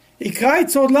 He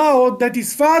cried so loud that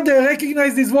his father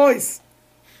recognized his voice.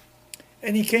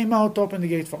 And he came out to open the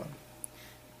gate for him.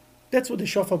 That's what the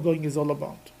shofar blowing is all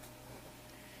about.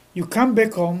 You come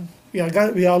back home, we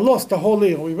are lost the whole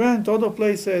year. We went to other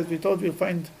places, we thought we'll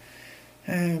find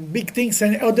big things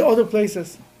and other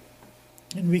places.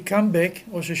 And we come back,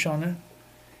 Rosh Hashanah,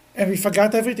 and we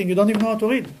forgot everything. You don't even know how to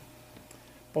read.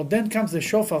 But then comes the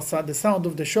shofar, the sound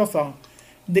of the shofar,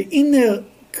 the inner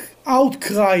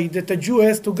outcry that a Jew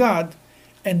has to God,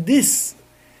 and this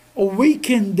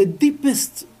awakens the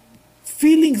deepest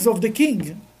feelings of the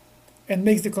king and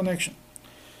makes the connection.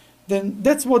 Then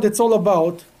that's what it's all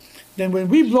about. Then when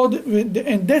we blow,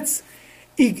 and that's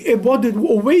what it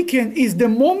awaken is the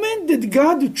moment that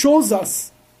God chose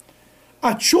us.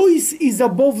 A choice is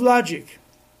above logic.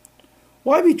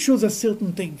 Why we choose a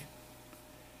certain thing?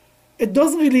 It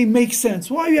doesn't really make sense.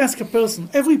 Why you ask a person,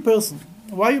 every person,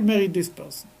 why you married this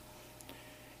person?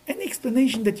 Any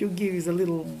explanation that you give is a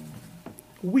little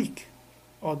weak.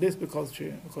 Or this because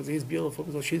he's beautiful,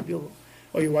 because she's beautiful.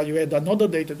 Or you had another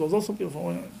date that was also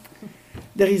beautiful.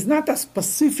 There is not a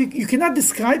specific, you cannot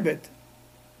describe it.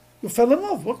 You fell in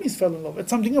love. What means fell in love? It's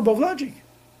something above logic.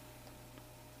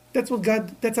 That's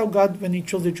how God, when he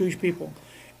chose the Jewish people.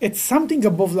 It's something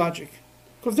above logic.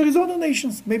 Because there is other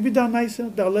nations. Maybe they are nicer,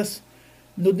 they are less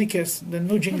nudnikes, they're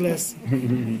nudging less.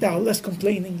 They are less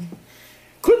complaining.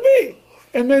 Could be.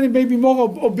 And maybe more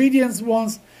obedience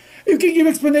ones. You can give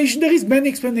explanation. There is many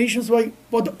explanations why.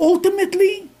 But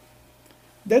ultimately,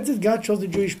 that's it. God chose the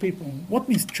Jewish people. What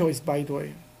means choice, by the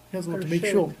way? Just want to make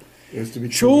sure. It has to be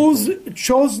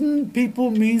Chosen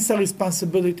people means a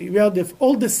responsibility. We are the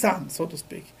oldest son, so to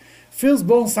speak.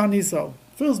 Firstborn son Israel.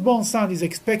 Firstborn son is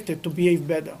expected to behave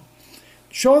better.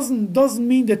 Chosen doesn't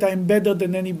mean that I'm better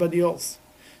than anybody else.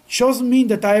 Chosen means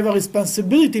that I have a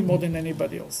responsibility more than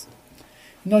anybody else.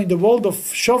 You know, in the world of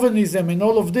chauvinism and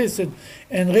all of this and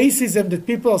racism that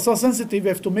people are so sensitive, we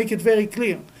have to make it very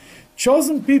clear.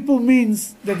 Chosen people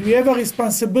means that we have a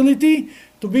responsibility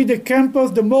to be the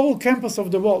campus, the moral campus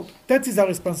of the world. That is our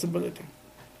responsibility.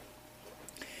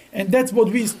 And that's what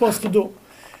we're supposed to do.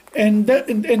 And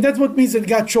that's what means that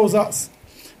God chose us.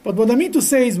 But what I mean to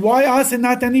say is, why us and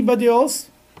not anybody else?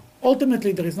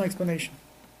 Ultimately, there is no explanation.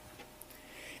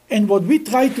 And what we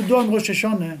try to do on Rosh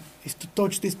Hashanah is to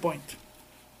touch this point.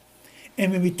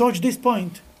 And when we touch this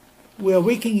point, we are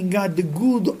awakening in God the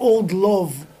good old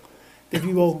love that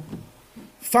we will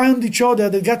find each other,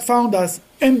 that God found us,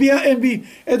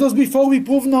 it was before we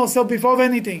proved ourselves, before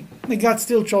anything, that God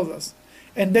still chose us.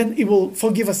 And then He will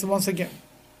forgive us once again.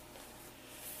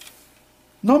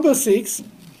 Number 6,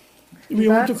 we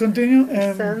want to continue.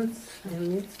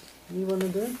 You want to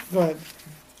do it? Go ahead.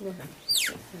 Go ahead.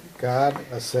 God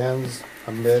ascends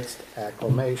amidst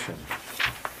acclamation.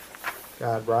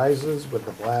 God rises with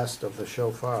the blast of the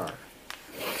shofar.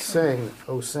 Sing,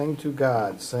 O sing to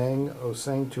God, sing, O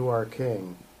sing to our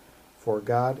King. For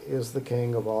God is the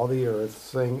King of all the earth,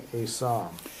 sing a psalm.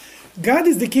 God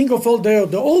is the King of all the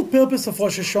earth. The whole purpose of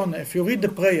Rosh Hashanah, if you read the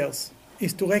prayers,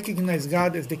 is to recognize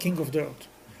God as the King of the earth.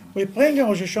 We're praying in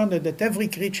Rosh Hashanah that every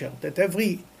creature, that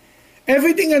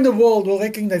everything in the world will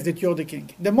recognize that you're the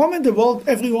King. The moment the world,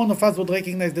 every one of us would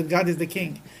recognize that God is the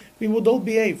King, we would all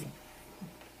behave.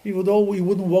 We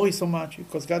wouldn't worry so much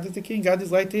because God is the King. God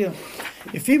is right here.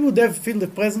 If we would have feel the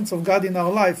presence of God in our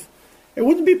life, it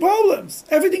wouldn't be problems.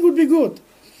 Everything would be good.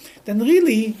 Then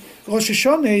really, Rosh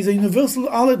Hashanah is a universal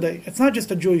holiday. It's not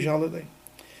just a Jewish holiday.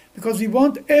 Because we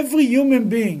want every human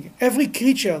being, every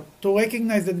creature to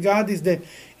recognize that God is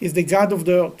the God of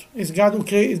the earth. Is God who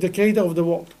is the creator of the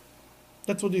world.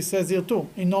 That's what He says here too.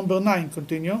 In number 9,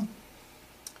 continue.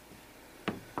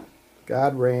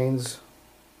 God reigns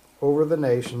over the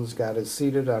nations. God is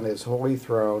seated on His holy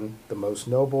throne. The most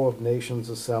noble of nations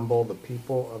assemble, the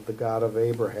people of the God of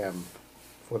Abraham.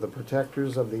 For the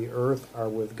protectors of the earth are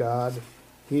with God.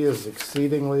 He is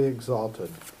exceedingly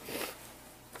exalted.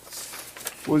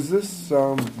 Was this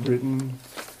written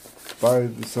by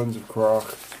the sons of Korach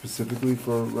specifically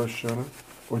for Rosh Hashanah?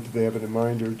 Or did they have it in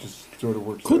mind, or just sort of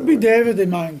works Could be that way? they have it in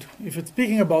mind. If it's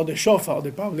speaking about the shofar,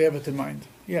 they probably have it in mind.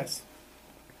 Yes.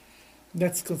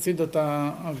 That's considered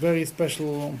a very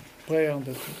special prayer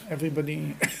that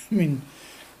everybody,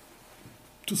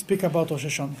 to speak about Rosh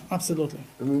Hashanah. Absolutely.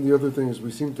 And then the other thing is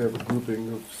we seem to have a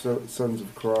grouping of sons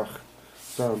of Korach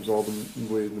Psalms all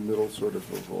the way in the middle, sort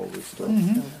of all this stuff.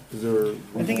 Mhm. Is there?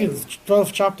 I think it's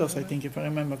 12 chapters, I think, if I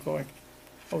remember correct,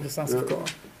 of the Sons of Yeah. Korah.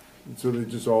 So they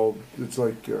just all, it's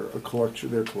like a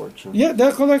collection, their collection. Yeah,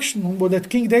 their collection, what that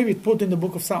King David put in the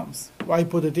book of Psalms. Why he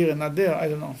put it here and not there, I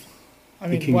don't know. I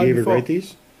Did mean, King why David before? write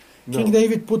these? No. King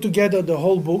David put together the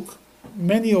whole book.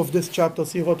 Many of these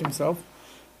chapters he wrote himself.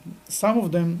 Some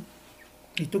of them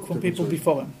he took from people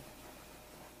before him.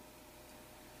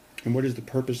 And what is the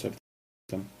purpose of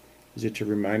them? Is it to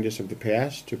remind us of the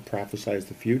past, to prophesize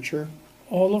the future?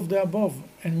 All of the above.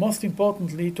 And most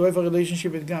importantly, to have a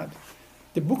relationship with God.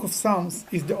 The book of Psalms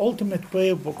is the ultimate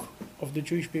prayer book of the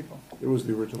Jewish people. It was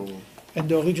the original one. And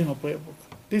the original prayer book.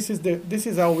 This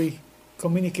is how we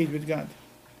communicate with God.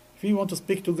 If you want to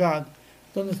speak to God,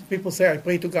 don't people say, I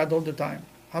pray to God all the time.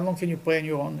 How long can you pray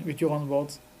with your own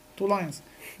words? 2 lines.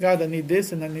 God, I need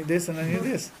this, and I need this, and I need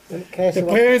this. Can I ask The you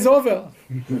prayer is over.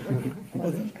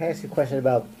 Can I ask you a question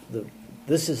about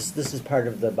this is part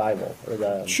of the Bible or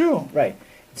the Sure. right?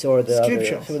 So are the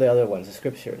Scriptures. some of the other ones, the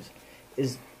scriptures.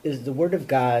 Is the Word of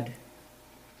God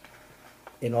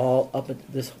in all up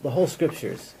at this the whole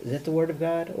scriptures? Is it the Word of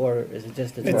God or is it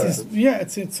just the Torah?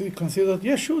 It's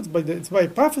considered, sure, it's by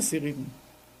prophecy written.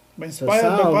 By So inspired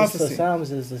by Psalms, prophecy.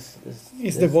 Psalms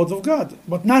It's the words of God,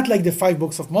 but not like the 5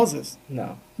 books of Moses.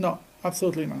 No. No,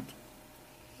 absolutely not.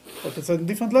 But it's a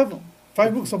different level.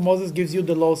 5 books of Moses gives you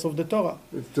the laws of the Torah.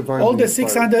 It's divinely All the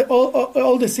inspired. 600,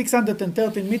 all the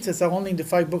 613 mitzvahs are only in the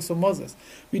 5 books of Moses.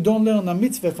 We don't learn a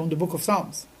mitzvah from the book of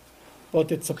Psalms,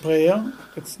 but it's a prayer.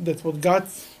 That's what God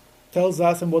tells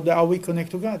us, and how we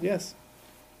connect to God. Yes,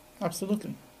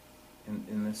 absolutely.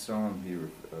 In this psalm,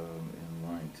 in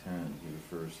line 10, he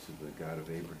refers to the God of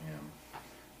Abraham.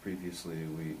 Previously, it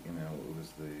was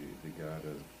the God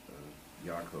of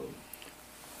Yaakov.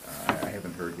 I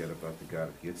haven't heard yet about the God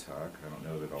of Yitzhak. I don't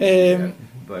know that all yet.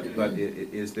 But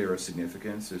is there a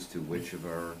significance as to which of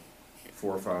our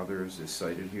forefathers is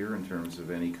cited here in terms of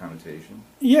any connotation?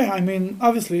 Yeah,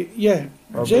 obviously, yeah.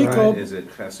 Abraham. Jacob. Is it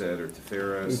Chesed or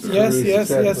Tiferes? Or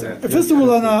Yes. First of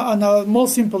all, on a more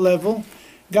simple level,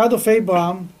 God of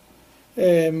Abraham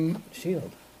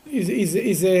Shield.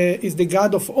 is the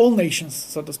God of all nations,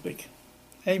 so to speak.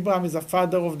 Abraham is the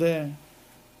father of the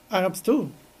Arabs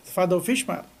too, the father of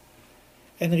Ishmael,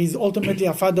 and he is ultimately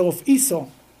a father of Esau,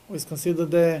 who is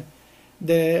considered the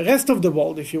rest of the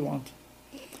world, if you want.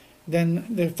 Then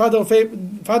the father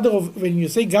of when you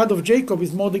say God of Jacob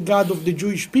is more the God of the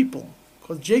Jewish people,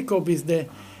 because Jacob is the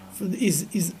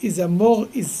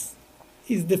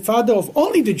father of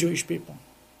only the Jewish people.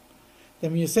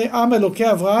 Then when you say Am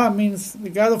Elokei Avraham, means the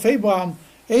God of Abraham.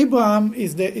 Abraham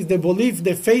is the belief,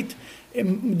 the faith,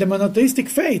 the monotheistic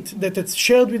faith that it's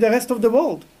shared with the rest of the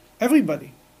world,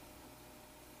 everybody.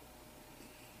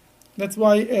 That's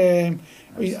why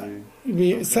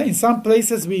we say in some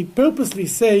places we purposely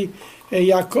say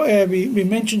we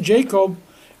mention Jacob,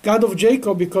 God of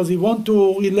Jacob, because we want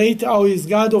to relate how he's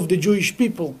God of the Jewish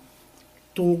people,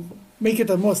 to make it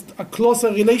a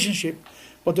closer relationship.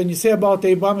 But when you say about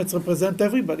Abraham, it represents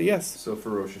everybody, yes. So for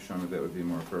Rosh Hashanah, that would be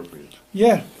more appropriate.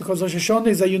 Yeah, because Rosh Hashanah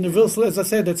is a universal, as I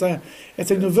said, it's a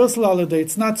universal holiday.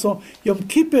 It's not so. Yom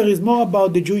Kippur is more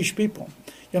about the Jewish people.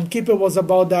 Yom Kippur was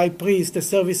about the high priest. The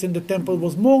service in the temple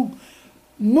was more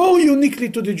uniquely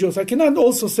to the Jews. I cannot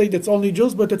also say that's only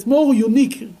Jews, but it's more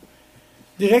unique,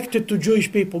 directed to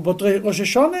Jewish people. But Rosh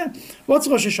Hashanah, what's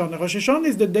Rosh Hashanah? Rosh Hashanah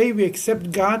is the day we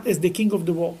accept God as the King of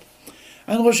the world.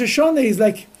 And Rosh Hashanah is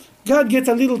like, God gets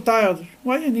a little tired.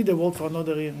 Why do you need the world for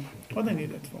another year? What do I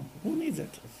need it for? Who needs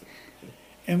it?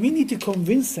 And we need to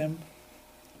convince them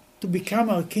to become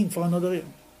our king for another year.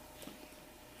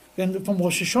 Then from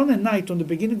Rosh Hashanah night, from the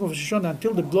beginning of Rosh Hashanah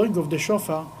until the blowing of the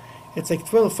shofar, it's like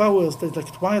 12 hours, it's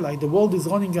like twilight. The world is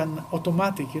running on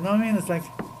automatic, you know what I mean? It's like,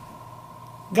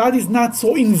 God is not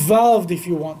so involved, if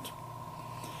you want.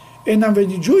 And when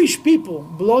the Jewish people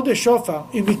blow the shofar,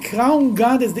 and we crown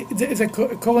God as a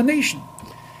coronation.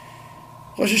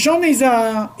 Rosh Hashanah is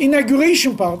an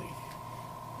inauguration party.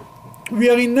 We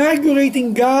are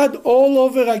inaugurating God all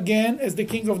over again as the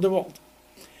King of the world.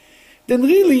 Then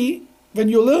really, when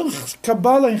you learn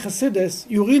Kabbalah and Hasidus,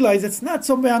 you realize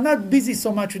we are not busy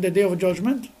so much with the Day of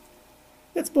Judgment.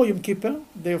 That's more Yom Kippur,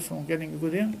 day of getting a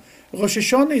good year. Rosh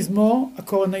Hashanah is more a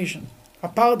coronation, a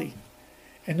party.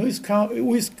 And who is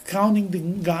crowning the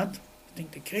God? I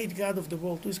think the great God of the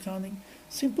world. Who is crowning?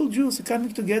 Simple Jews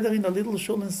coming together in a little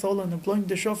shul and soul and blowing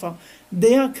the shofar.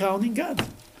 They are crowning God.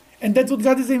 And that's what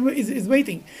God is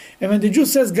waiting. And when the Jew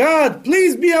says, God,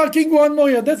 please be our king one more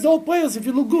year, that's all prayers if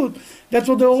you look good. That's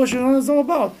what the Rosh Hashanah is all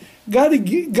about.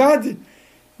 God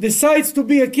decides to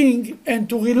be a king and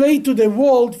to relate to the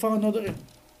world for another year.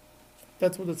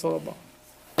 That's what it's all about.